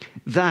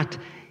 that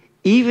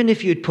even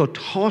if you'd put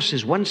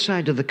horses one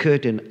side of the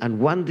curtain and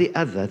one the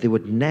other, they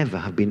would never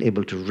have been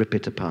able to rip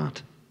it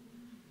apart.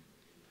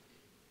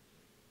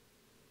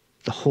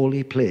 The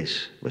holy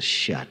place was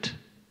shut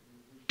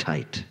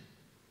tight.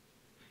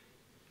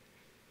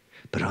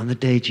 But on the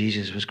day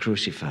Jesus was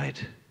crucified,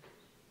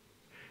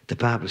 the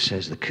Bible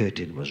says the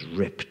curtain was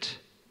ripped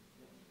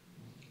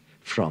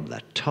from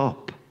the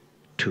top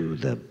to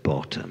the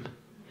bottom,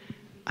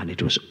 and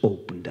it was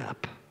opened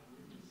up.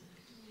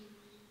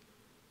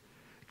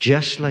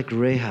 Just like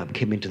Rahab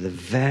came into the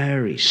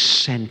very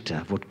center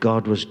of what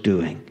God was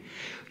doing,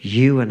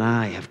 you and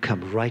I have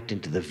come right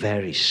into the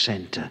very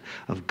center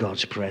of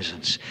God's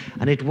presence.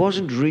 And it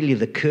wasn't really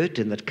the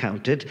curtain that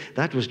counted.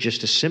 That was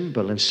just a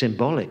symbol and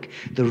symbolic.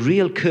 The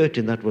real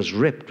curtain that was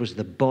ripped was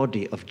the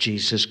body of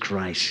Jesus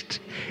Christ.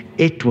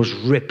 It was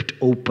ripped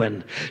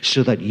open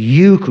so that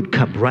you could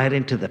come right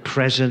into the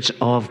presence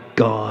of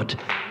God.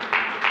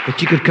 That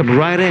you could come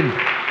right in.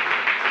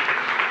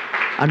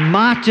 And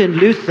Martin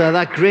Luther,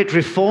 that great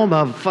reformer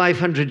of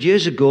 500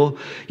 years ago,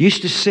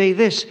 used to say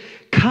this: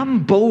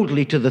 come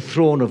boldly to the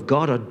throne of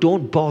God, or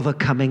don't bother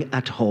coming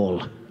at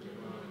all.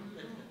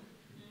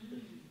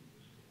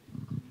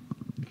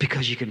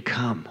 Because you can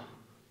come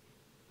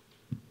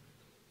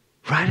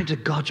right into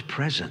God's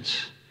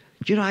presence.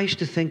 Do you know, I used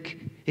to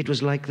think it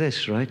was like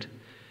this, right?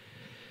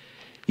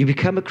 You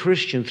become a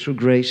Christian through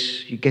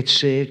grace. You get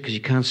saved because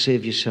you can't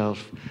save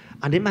yourself.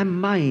 And in my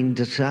mind,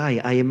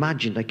 I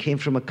imagined I came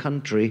from a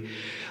country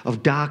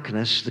of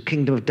darkness, the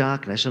kingdom of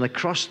darkness, and I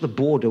crossed the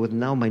border with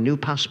now my new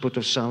passport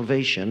of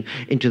salvation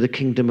into the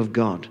kingdom of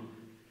God.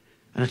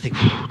 And I think,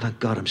 thank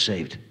God I'm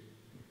saved.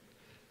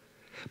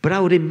 But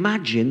I would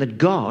imagine that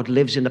God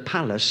lives in a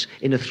palace,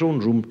 in a throne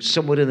room,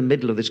 somewhere in the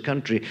middle of this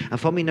country. And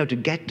for me now to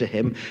get to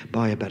him,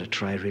 boy, I better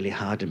try really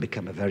hard and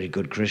become a very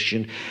good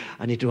Christian.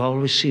 And it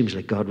always seems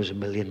like God was a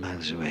million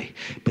miles away.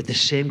 But the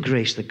same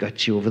grace that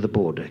gets you over the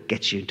border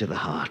gets you into the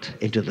heart,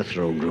 into the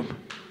throne room.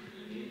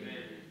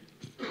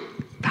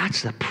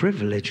 That's the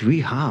privilege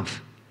we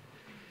have.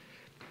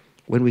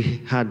 When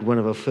we had one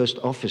of our first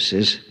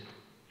offices,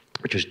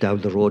 which was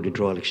down the road in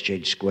Royal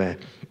Exchange Square,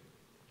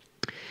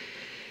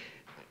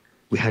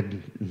 we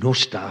had no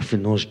staff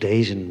in those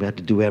days, and we had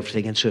to do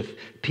everything. And so if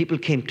people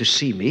came to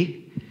see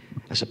me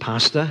as a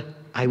pastor,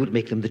 I would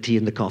make them the tea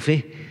and the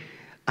coffee.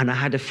 And I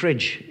had a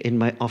fridge in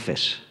my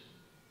office.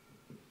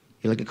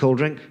 You like a cold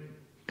drink?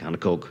 Can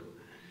of Coke.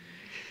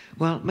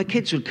 Well, my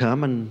kids would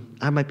come, and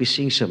I might be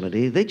seeing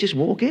somebody. They'd just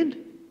walk in.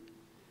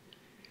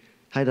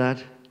 Hi,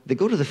 Dad. They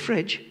go to the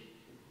fridge,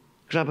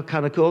 grab a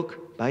can of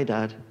Coke. Bye,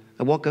 Dad.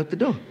 And walk out the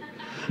door.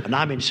 And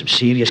I'm in some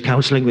serious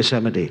counseling with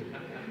somebody.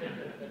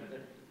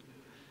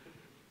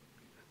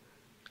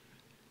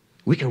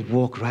 We can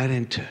walk right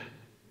into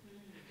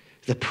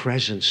the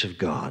presence of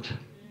God.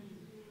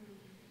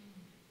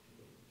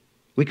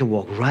 We can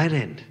walk right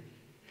in.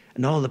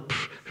 And all the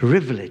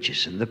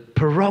privileges and the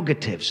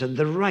prerogatives and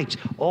the rights,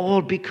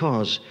 all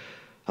because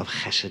of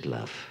chesed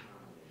love.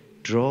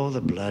 Draw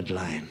the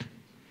bloodline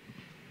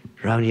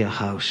around your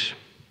house.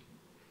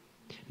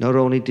 Not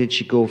only did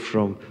she go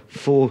from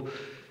four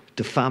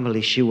to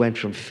family, she went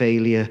from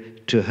failure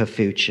to her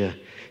future.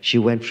 She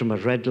went from a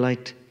red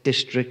light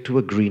district to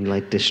a green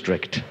light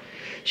district.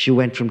 She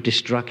went from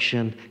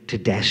destruction to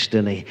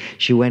destiny.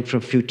 She went from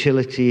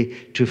futility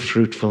to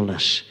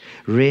fruitfulness.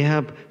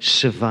 Rahab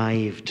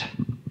survived.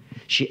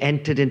 She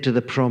entered into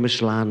the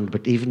promised land,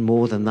 but even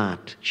more than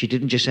that, she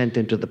didn't just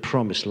enter into the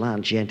promised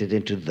land, she entered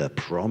into the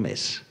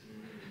promise.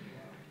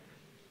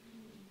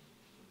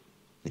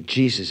 And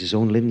Jesus, his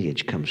own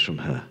lineage, comes from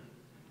her.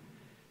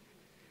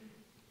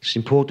 It's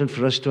important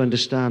for us to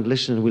understand,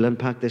 listen, we'll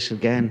unpack this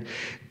again.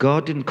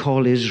 God didn't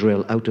call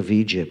Israel out of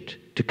Egypt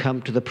to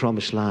come to the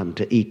promised land,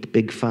 to eat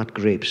big fat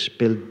grapes,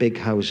 build big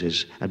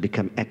houses, and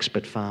become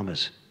expert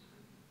farmers.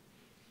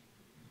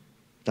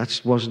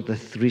 That wasn't the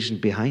reason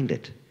behind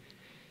it.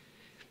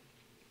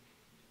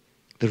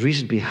 The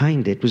reason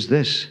behind it was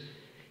this.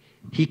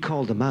 He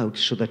called them out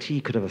so that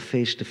he could have a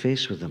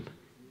face-to-face with them.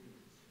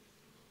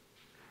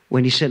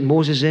 When he sent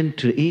Moses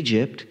into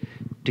Egypt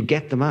to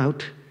get them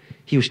out,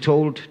 he was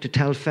told to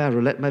tell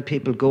Pharaoh, let my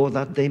people go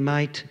that they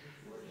might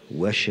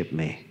worship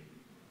me.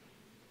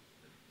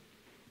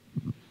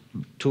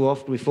 Too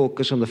often we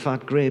focus on the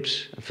fat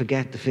grapes and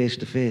forget the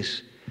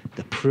face-to-face,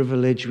 the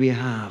privilege we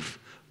have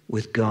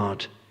with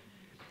God.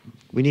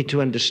 We need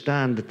to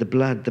understand that the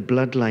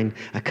bloodline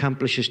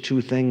accomplishes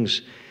two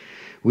things.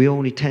 We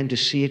only tend to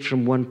see it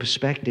from one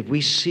perspective.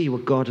 We see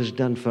what God has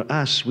done for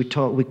us. We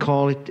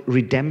call it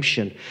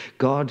redemption.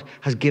 God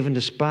has given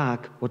us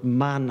back what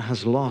man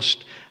has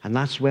lost, and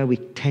that's where we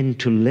tend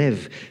to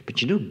live.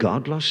 But you know,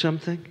 God lost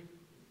something.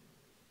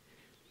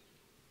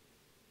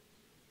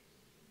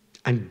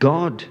 And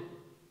God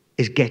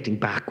is getting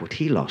back what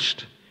he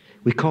lost.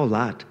 We call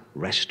that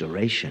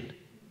restoration.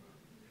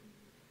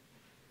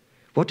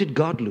 What did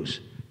God lose?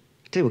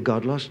 I'll tell you what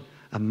God lost.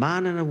 A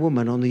man and a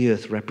woman on the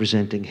earth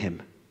representing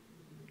him.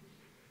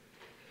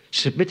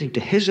 Submitting to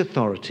his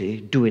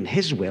authority, doing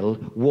his will,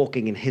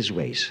 walking in his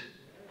ways.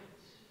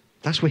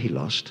 That's where he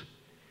lost.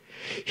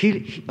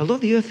 Although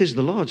the earth is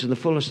the Lord's and the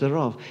fullness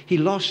thereof, he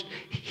lost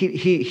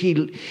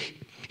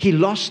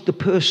the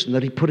person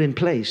that he put in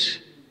place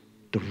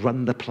to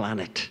run the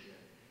planet.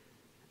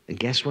 And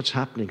guess what's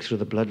happening through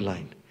the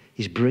bloodline?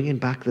 He's bringing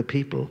back the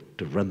people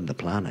to run the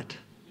planet.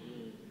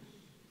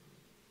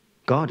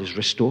 God is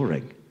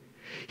restoring.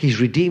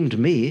 He's redeemed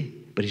me,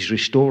 but he's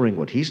restoring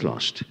what he's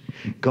lost.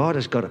 God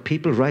has got a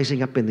people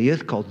rising up in the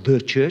earth called the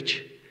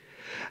church.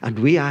 And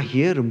we are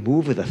here to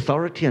move with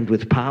authority and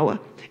with power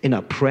in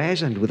our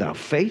prayers and with our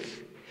faith.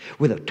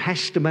 With a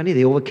testimony.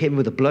 They overcame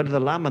with the blood of the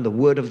Lamb and the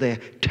word of their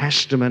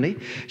testimony.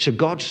 So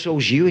God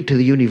sows you into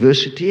the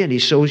university, and he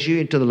sows you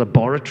into the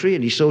laboratory,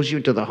 and he sows you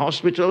into the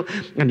hospital,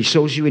 and he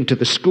sows you into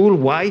the school.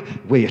 Why?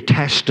 With your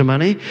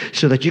testimony,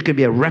 so that you can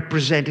be a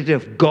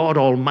representative of God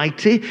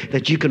Almighty,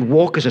 that you can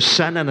walk as a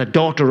son and a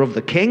daughter of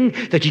the King,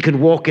 that you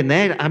can walk in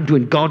there. I'm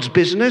doing God's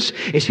business.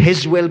 It's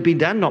his will be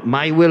done, not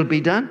my will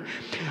be done.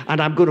 And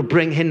I'm going to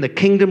bring in the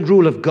kingdom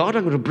rule of God.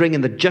 I'm going to bring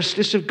in the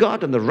justice of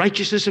God and the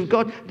righteousness of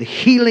God, the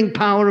healing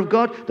power of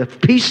God, the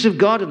peace of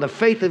God and the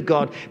faith of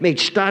God. May it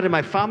start in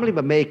my family,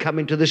 but may it come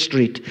into the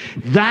street.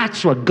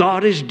 That's what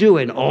God is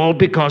doing, all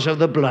because of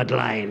the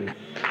bloodline.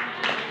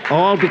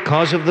 All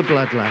because of the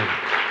bloodline.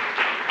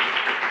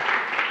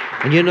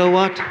 And you know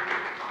what?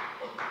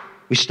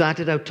 We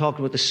started out talking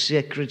about the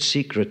sacred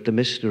secret, the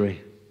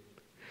mystery.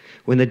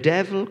 When the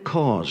devil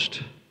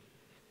caused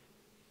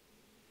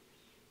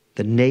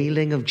the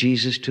nailing of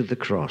Jesus to the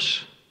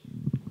cross,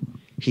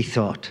 he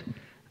thought,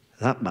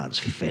 that man's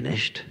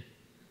finished.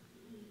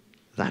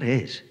 That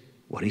is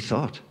what he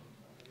thought.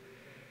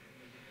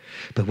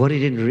 But what he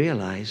didn't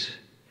realize,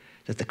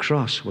 that the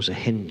cross was a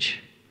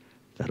hinge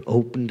that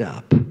opened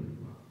up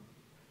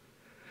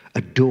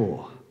a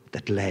door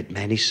that led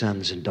many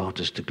sons and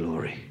daughters to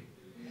glory.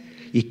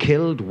 He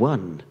killed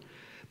one,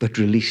 but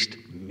released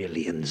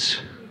millions.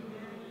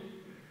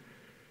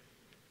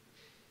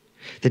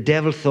 The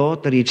devil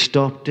thought that he'd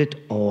stopped it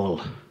all,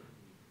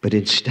 but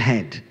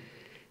instead,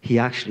 he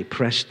actually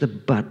pressed the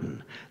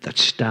button that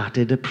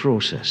started a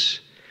process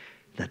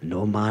that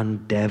no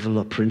man, devil,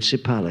 or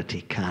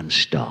principality can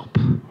stop.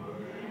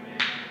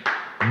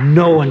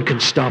 No one can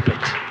stop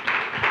it.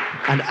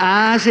 And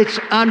as it's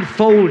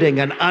unfolding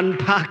and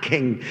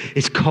unpacking,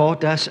 it's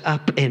caught us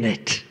up in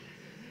it.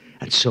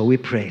 And so we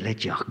pray,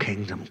 let your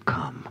kingdom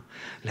come.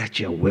 Let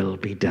your will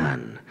be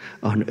done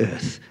on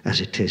earth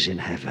as it is in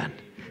heaven.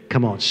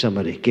 Come on,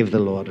 somebody, give the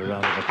Lord a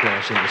round of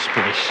applause in this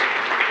place.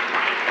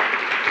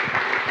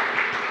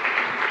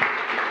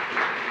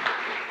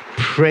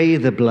 Pray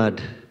the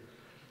blood.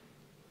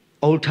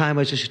 Old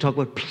timers used to talk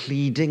about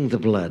pleading the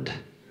blood.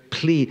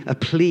 A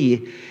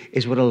plea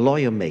is what a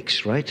lawyer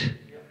makes, right?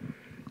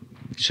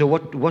 So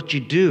what you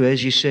do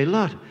is you say,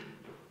 Lord,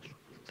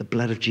 the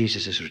blood of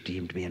Jesus has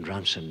redeemed me and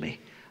ransomed me.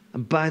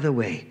 And by the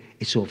way,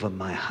 it's over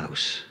my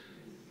house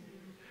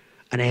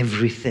and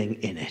everything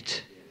in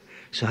it.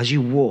 So as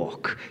you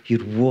walk,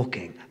 you're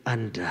walking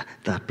under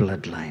that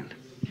bloodline.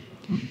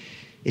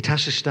 It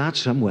has to start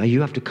somewhere. You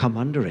have to come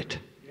under it.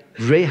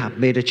 Rahab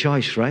made a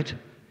choice, right?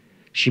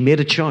 She made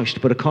a choice to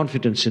put a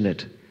confidence in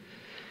it.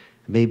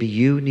 Maybe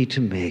you need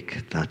to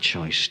make that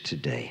choice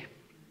today.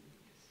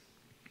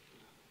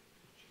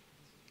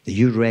 Are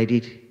you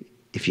ready,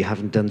 if you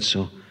haven't done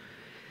so,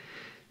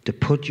 to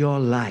put your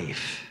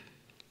life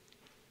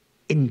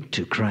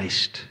into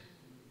Christ?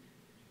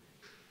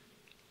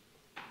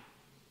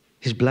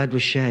 His blood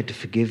was shed to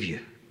forgive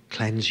you,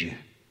 cleanse you,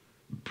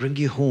 bring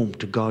you home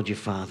to God your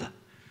Father.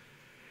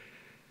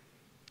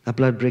 That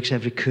blood breaks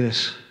every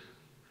curse.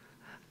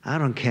 I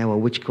don't care what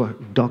which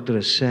doctor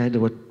has said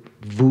or what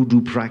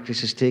voodoo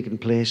practice has taken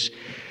place.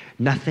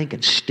 Nothing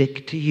can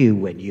stick to you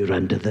when you're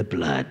under the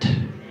blood.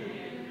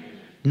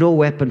 No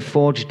weapon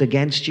forged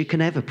against you can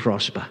ever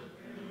prosper.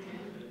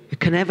 It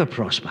can never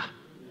prosper.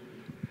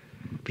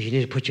 But you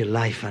need to put your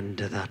life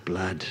under that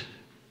blood.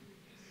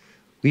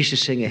 We used to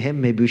sing a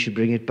hymn, maybe we should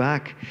bring it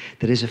back.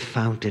 There is a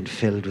fountain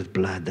filled with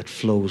blood that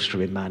flows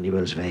from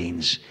Emmanuel's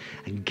veins,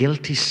 and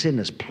guilty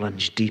sinners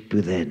plunge deep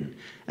within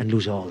and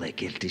lose all their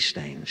guilty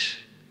stains.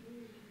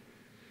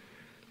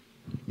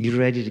 You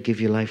ready to give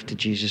your life to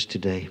Jesus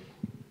today?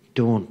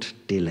 Don't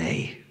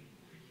delay.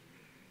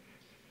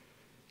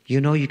 You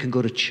know you can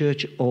go to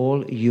church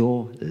all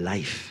your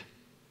life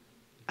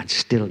and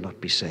still not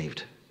be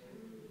saved.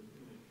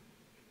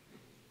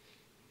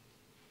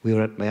 We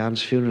were at my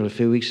aunt's funeral a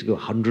few weeks ago,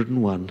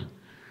 101.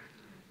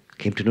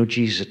 Came to know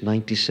Jesus at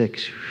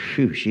 96.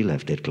 Phew, she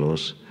left it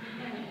close.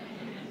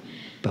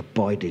 But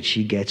boy, did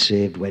she get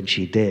saved when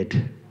she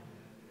did.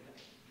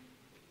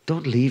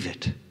 Don't leave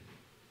it.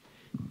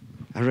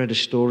 I read a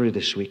story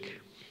this week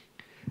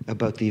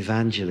about the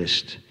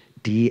evangelist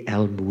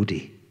D.L.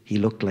 Moody. He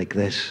looked like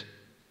this.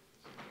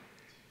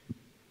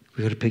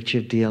 We got a picture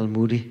of D.L.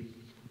 Moody.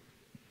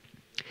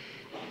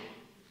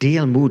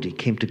 D.L. Moody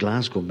came to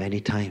Glasgow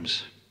many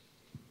times.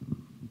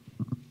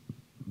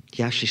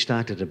 He actually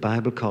started a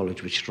Bible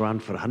college which ran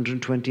for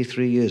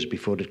 123 years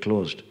before it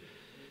closed.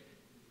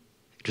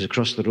 It was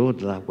across the road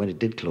when it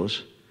did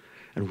close,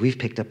 and we've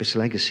picked up its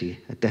legacy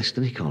at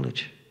Destiny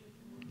College.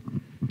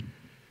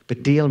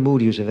 But D.L.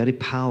 Moody was a very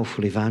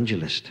powerful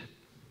evangelist.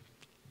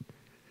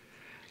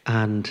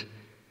 And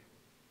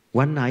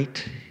one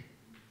night,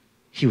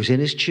 he was in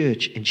his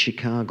church in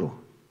Chicago.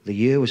 The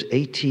year was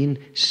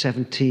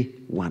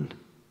 1871.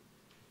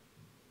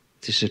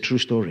 This is a true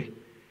story.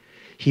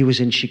 He was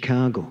in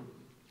Chicago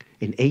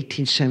in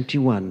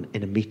 1871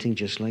 in a meeting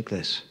just like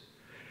this.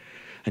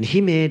 And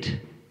he made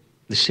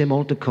the same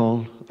altar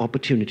call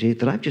opportunity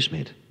that I've just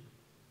made.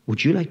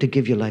 Would you like to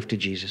give your life to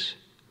Jesus?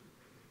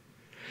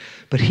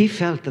 But he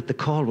felt that the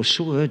call was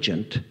so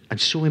urgent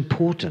and so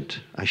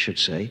important, I should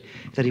say,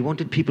 that he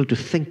wanted people to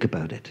think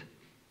about it.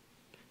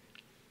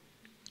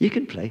 You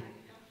can play.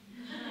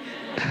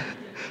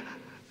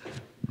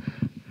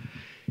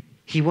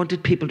 He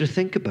wanted people to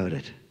think about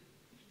it.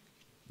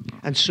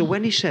 And so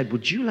when he said,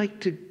 would you like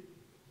to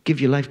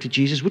give your life to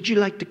Jesus? Would you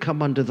like to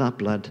come under that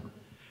blood?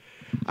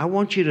 I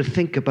want you to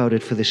think about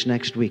it for this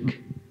next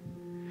week.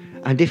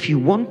 And if you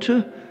want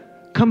to,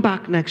 come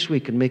back next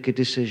week and make a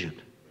decision.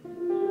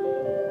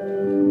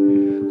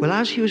 Well,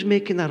 as he was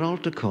making that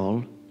altar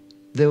call,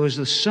 there was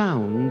the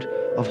sound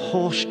of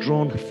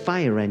horse-drawn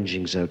fire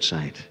engines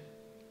outside,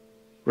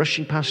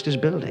 rushing past his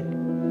building.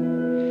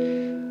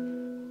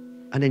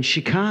 And in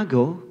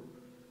Chicago,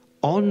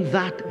 on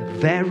that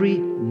very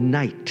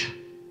night,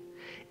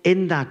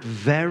 in that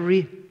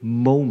very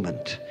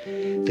moment,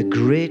 the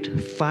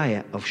Great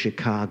Fire of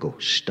Chicago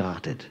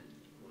started.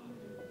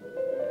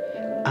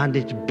 And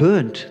it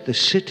burnt the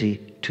city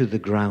to the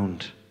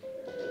ground,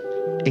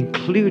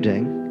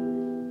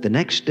 including the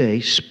next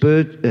day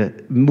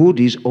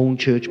Moody's own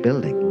church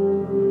building.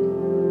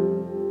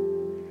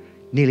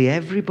 Nearly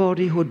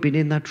everybody who had been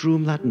in that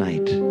room that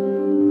night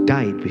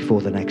died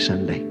before the next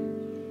Sunday.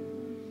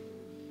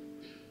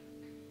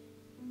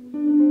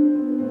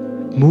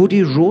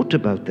 Moody wrote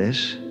about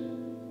this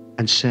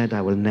and said,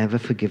 I will never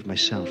forgive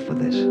myself for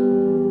this.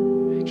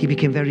 He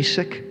became very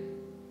sick.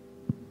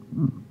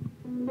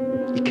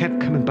 He kept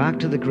coming back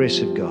to the grace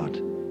of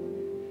God,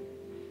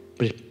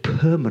 but it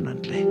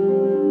permanently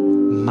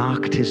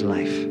marked his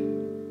life.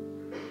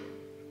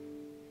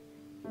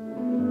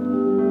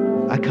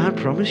 I can't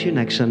promise you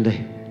next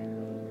Sunday.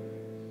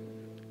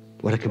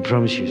 What I can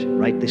promise you is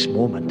right this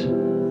moment.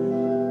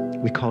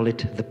 We call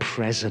it the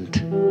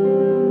present.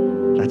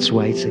 That's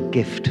why it's a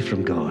gift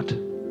from God.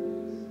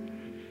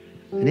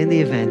 And in the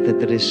event that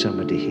there is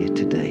somebody here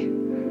today,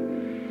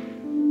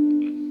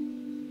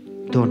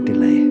 don't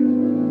delay.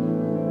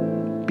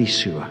 Be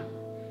sure.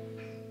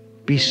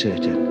 Be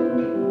certain.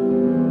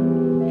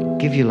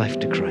 Give your life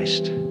to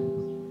Christ.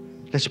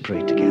 Let's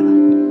pray together.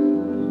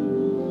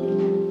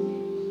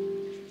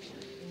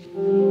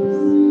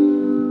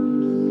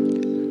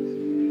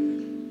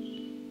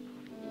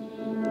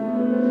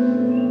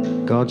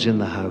 God's in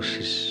the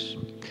house.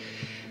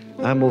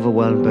 I'm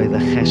overwhelmed by the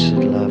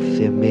chesed love,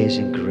 the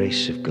amazing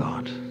grace of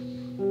God.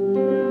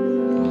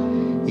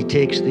 He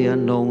takes the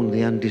unknown,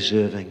 the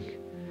undeserving,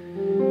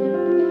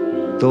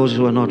 those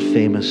who are not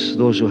famous,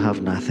 those who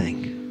have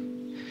nothing.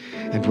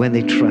 And when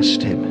they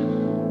trust him,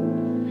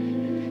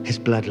 his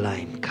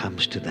bloodline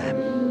comes to them.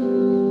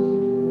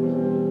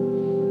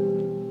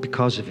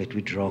 Because of it,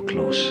 we draw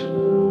close.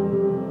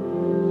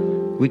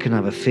 We can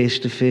have a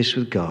face-to-face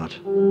with God.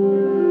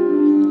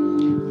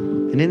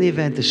 And in the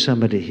event there's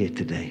somebody here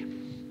today,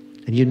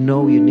 and you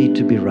know you need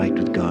to be right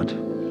with God,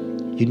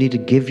 you need to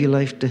give your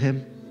life to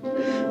him.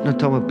 I'm not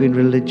talking about being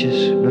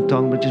religious. I'm not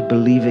talking about just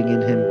believing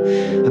in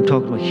him. I'm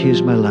talking about,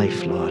 here's my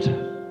life, Lord.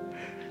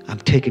 I'm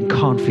taking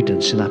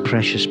confidence in that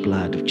precious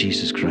blood of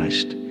Jesus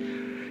Christ.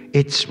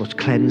 It's what's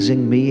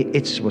cleansing me.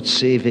 It's what's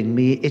saving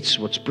me. It's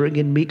what's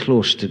bringing me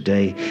close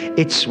today.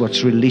 It's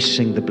what's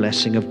releasing the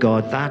blessing of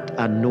God. That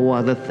and no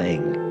other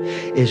thing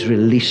is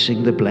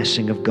releasing the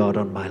blessing of God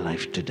on my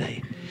life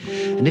today.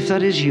 And if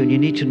that is you and you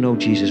need to know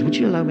Jesus, would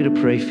you allow me to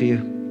pray for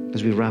you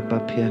as we wrap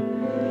up here?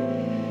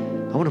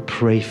 I want to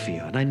pray for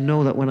you. And I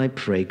know that when I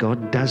pray,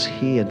 God does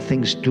hear and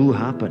things do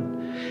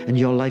happen. And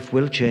your life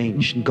will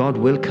change and God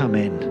will come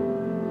in.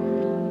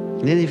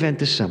 And in the event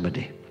there's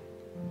somebody,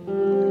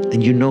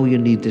 and you know you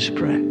need this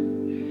prayer,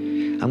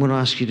 I'm going to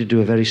ask you to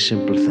do a very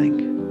simple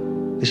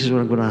thing. This is what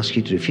I'm going to ask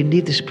you to do. If you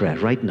need this prayer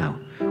right now,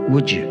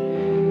 would you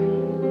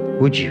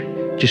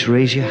just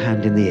raise your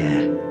hand in the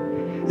air?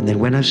 And then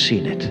when I've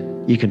seen it,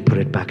 you can put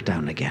it back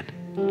down again.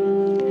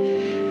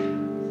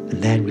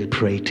 And then we'll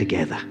pray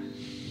together.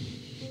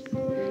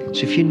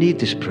 So if you need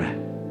this prayer,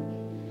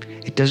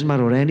 it doesn't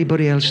matter what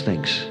anybody else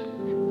thinks.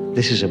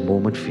 This is a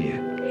moment for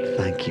you.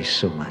 Thank you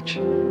so much.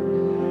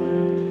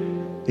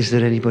 Is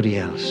there anybody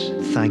else?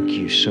 Thank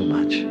you so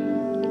much.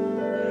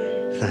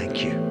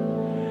 Thank you.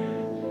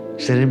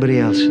 Is there anybody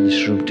else in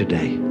this room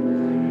today?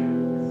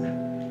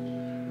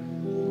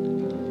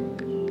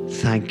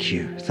 Thank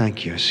you.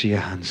 Thank you. I see your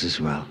hands as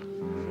well.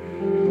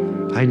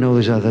 I know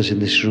there's others in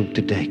this room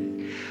today.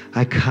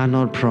 I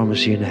cannot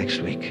promise you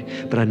next week,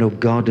 but I know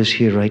God is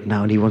here right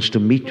now and he wants to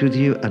meet with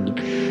you and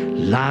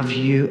love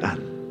you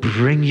and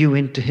bring you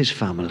into his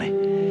family.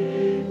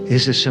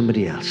 Is there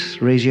somebody else?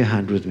 Raise your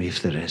hand with me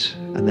if there is,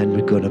 and then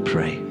we're going to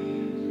pray.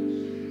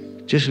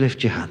 Just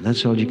lift your hand.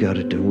 That's all you got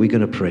to do. We're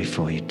going to pray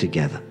for you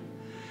together.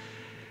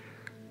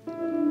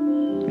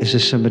 Is there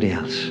somebody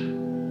else?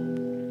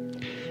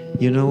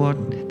 You know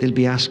what? They'll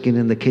be asking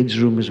in the kids'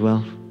 room as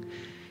well.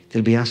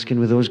 They'll be asking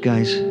with those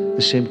guys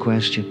the same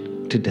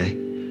question today.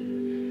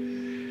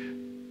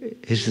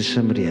 Is there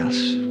somebody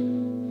else?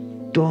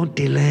 Don't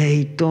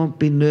delay. Don't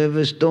be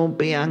nervous. Don't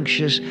be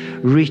anxious.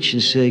 Reach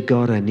and say,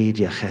 God, I need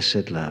your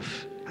chesed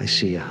love. I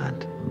see your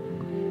hand.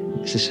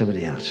 Is there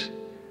somebody else?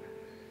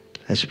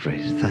 Let's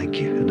pray. Thank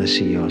you. And I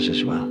see yours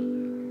as well.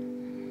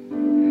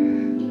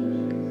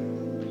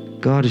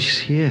 God is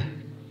here.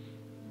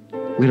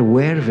 We're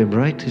aware of him,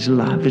 right? His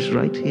love is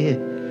right here.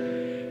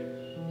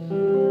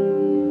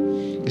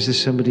 Is there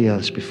somebody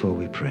else before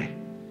we pray?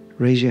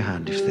 Raise your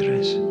hand if there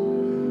is.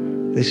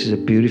 This is a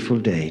beautiful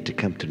day to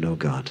come to know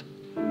God.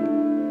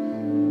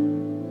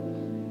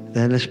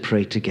 Then let's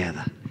pray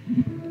together.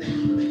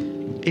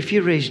 If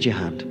you raised your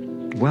hand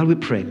while we're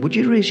praying, would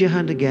you raise your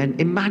hand again?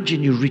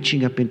 Imagine you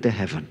reaching up into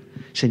heaven,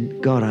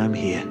 saying, God, I'm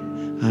here.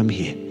 I'm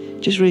here.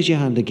 Just raise your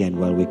hand again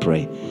while we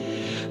pray.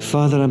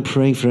 Father, I'm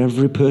praying for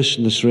every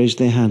person that's raised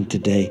their hand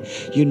today.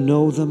 You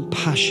know them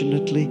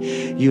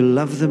passionately. You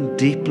love them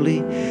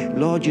deeply.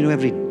 Lord, you know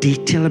every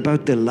detail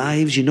about their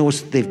lives. You know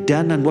what they've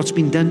done and what's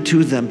been done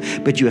to them.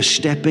 But you are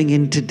stepping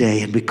in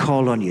today, and we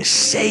call on you.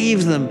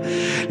 Save them.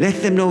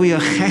 Let them know your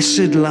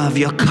chesed love,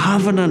 your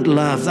covenant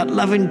love, that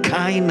loving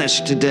kindness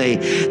today.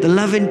 The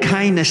loving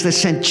kindness that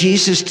sent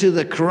Jesus to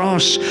the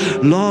cross.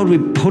 Lord, we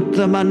put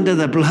them under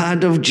the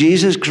blood of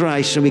Jesus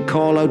Christ, and we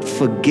call out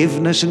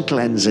forgiveness and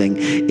cleansing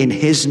in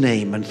his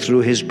name and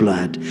through his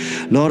blood.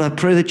 Lord, I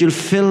pray that you'll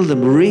fill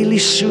them really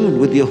soon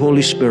with your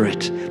Holy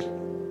Spirit.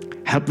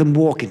 Help them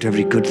walk into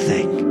every good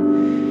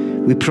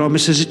thing. We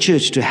promise as a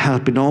church to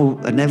help in all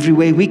and every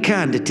way we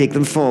can to take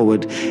them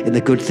forward in the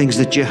good things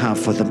that you have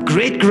for them.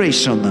 Great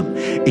grace on them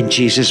in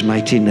Jesus'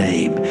 mighty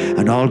name.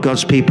 And all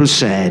God's people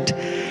said,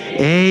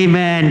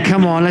 amen.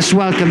 Come on, let's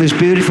welcome these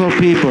beautiful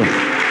people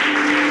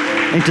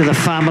into the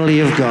family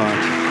of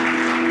God.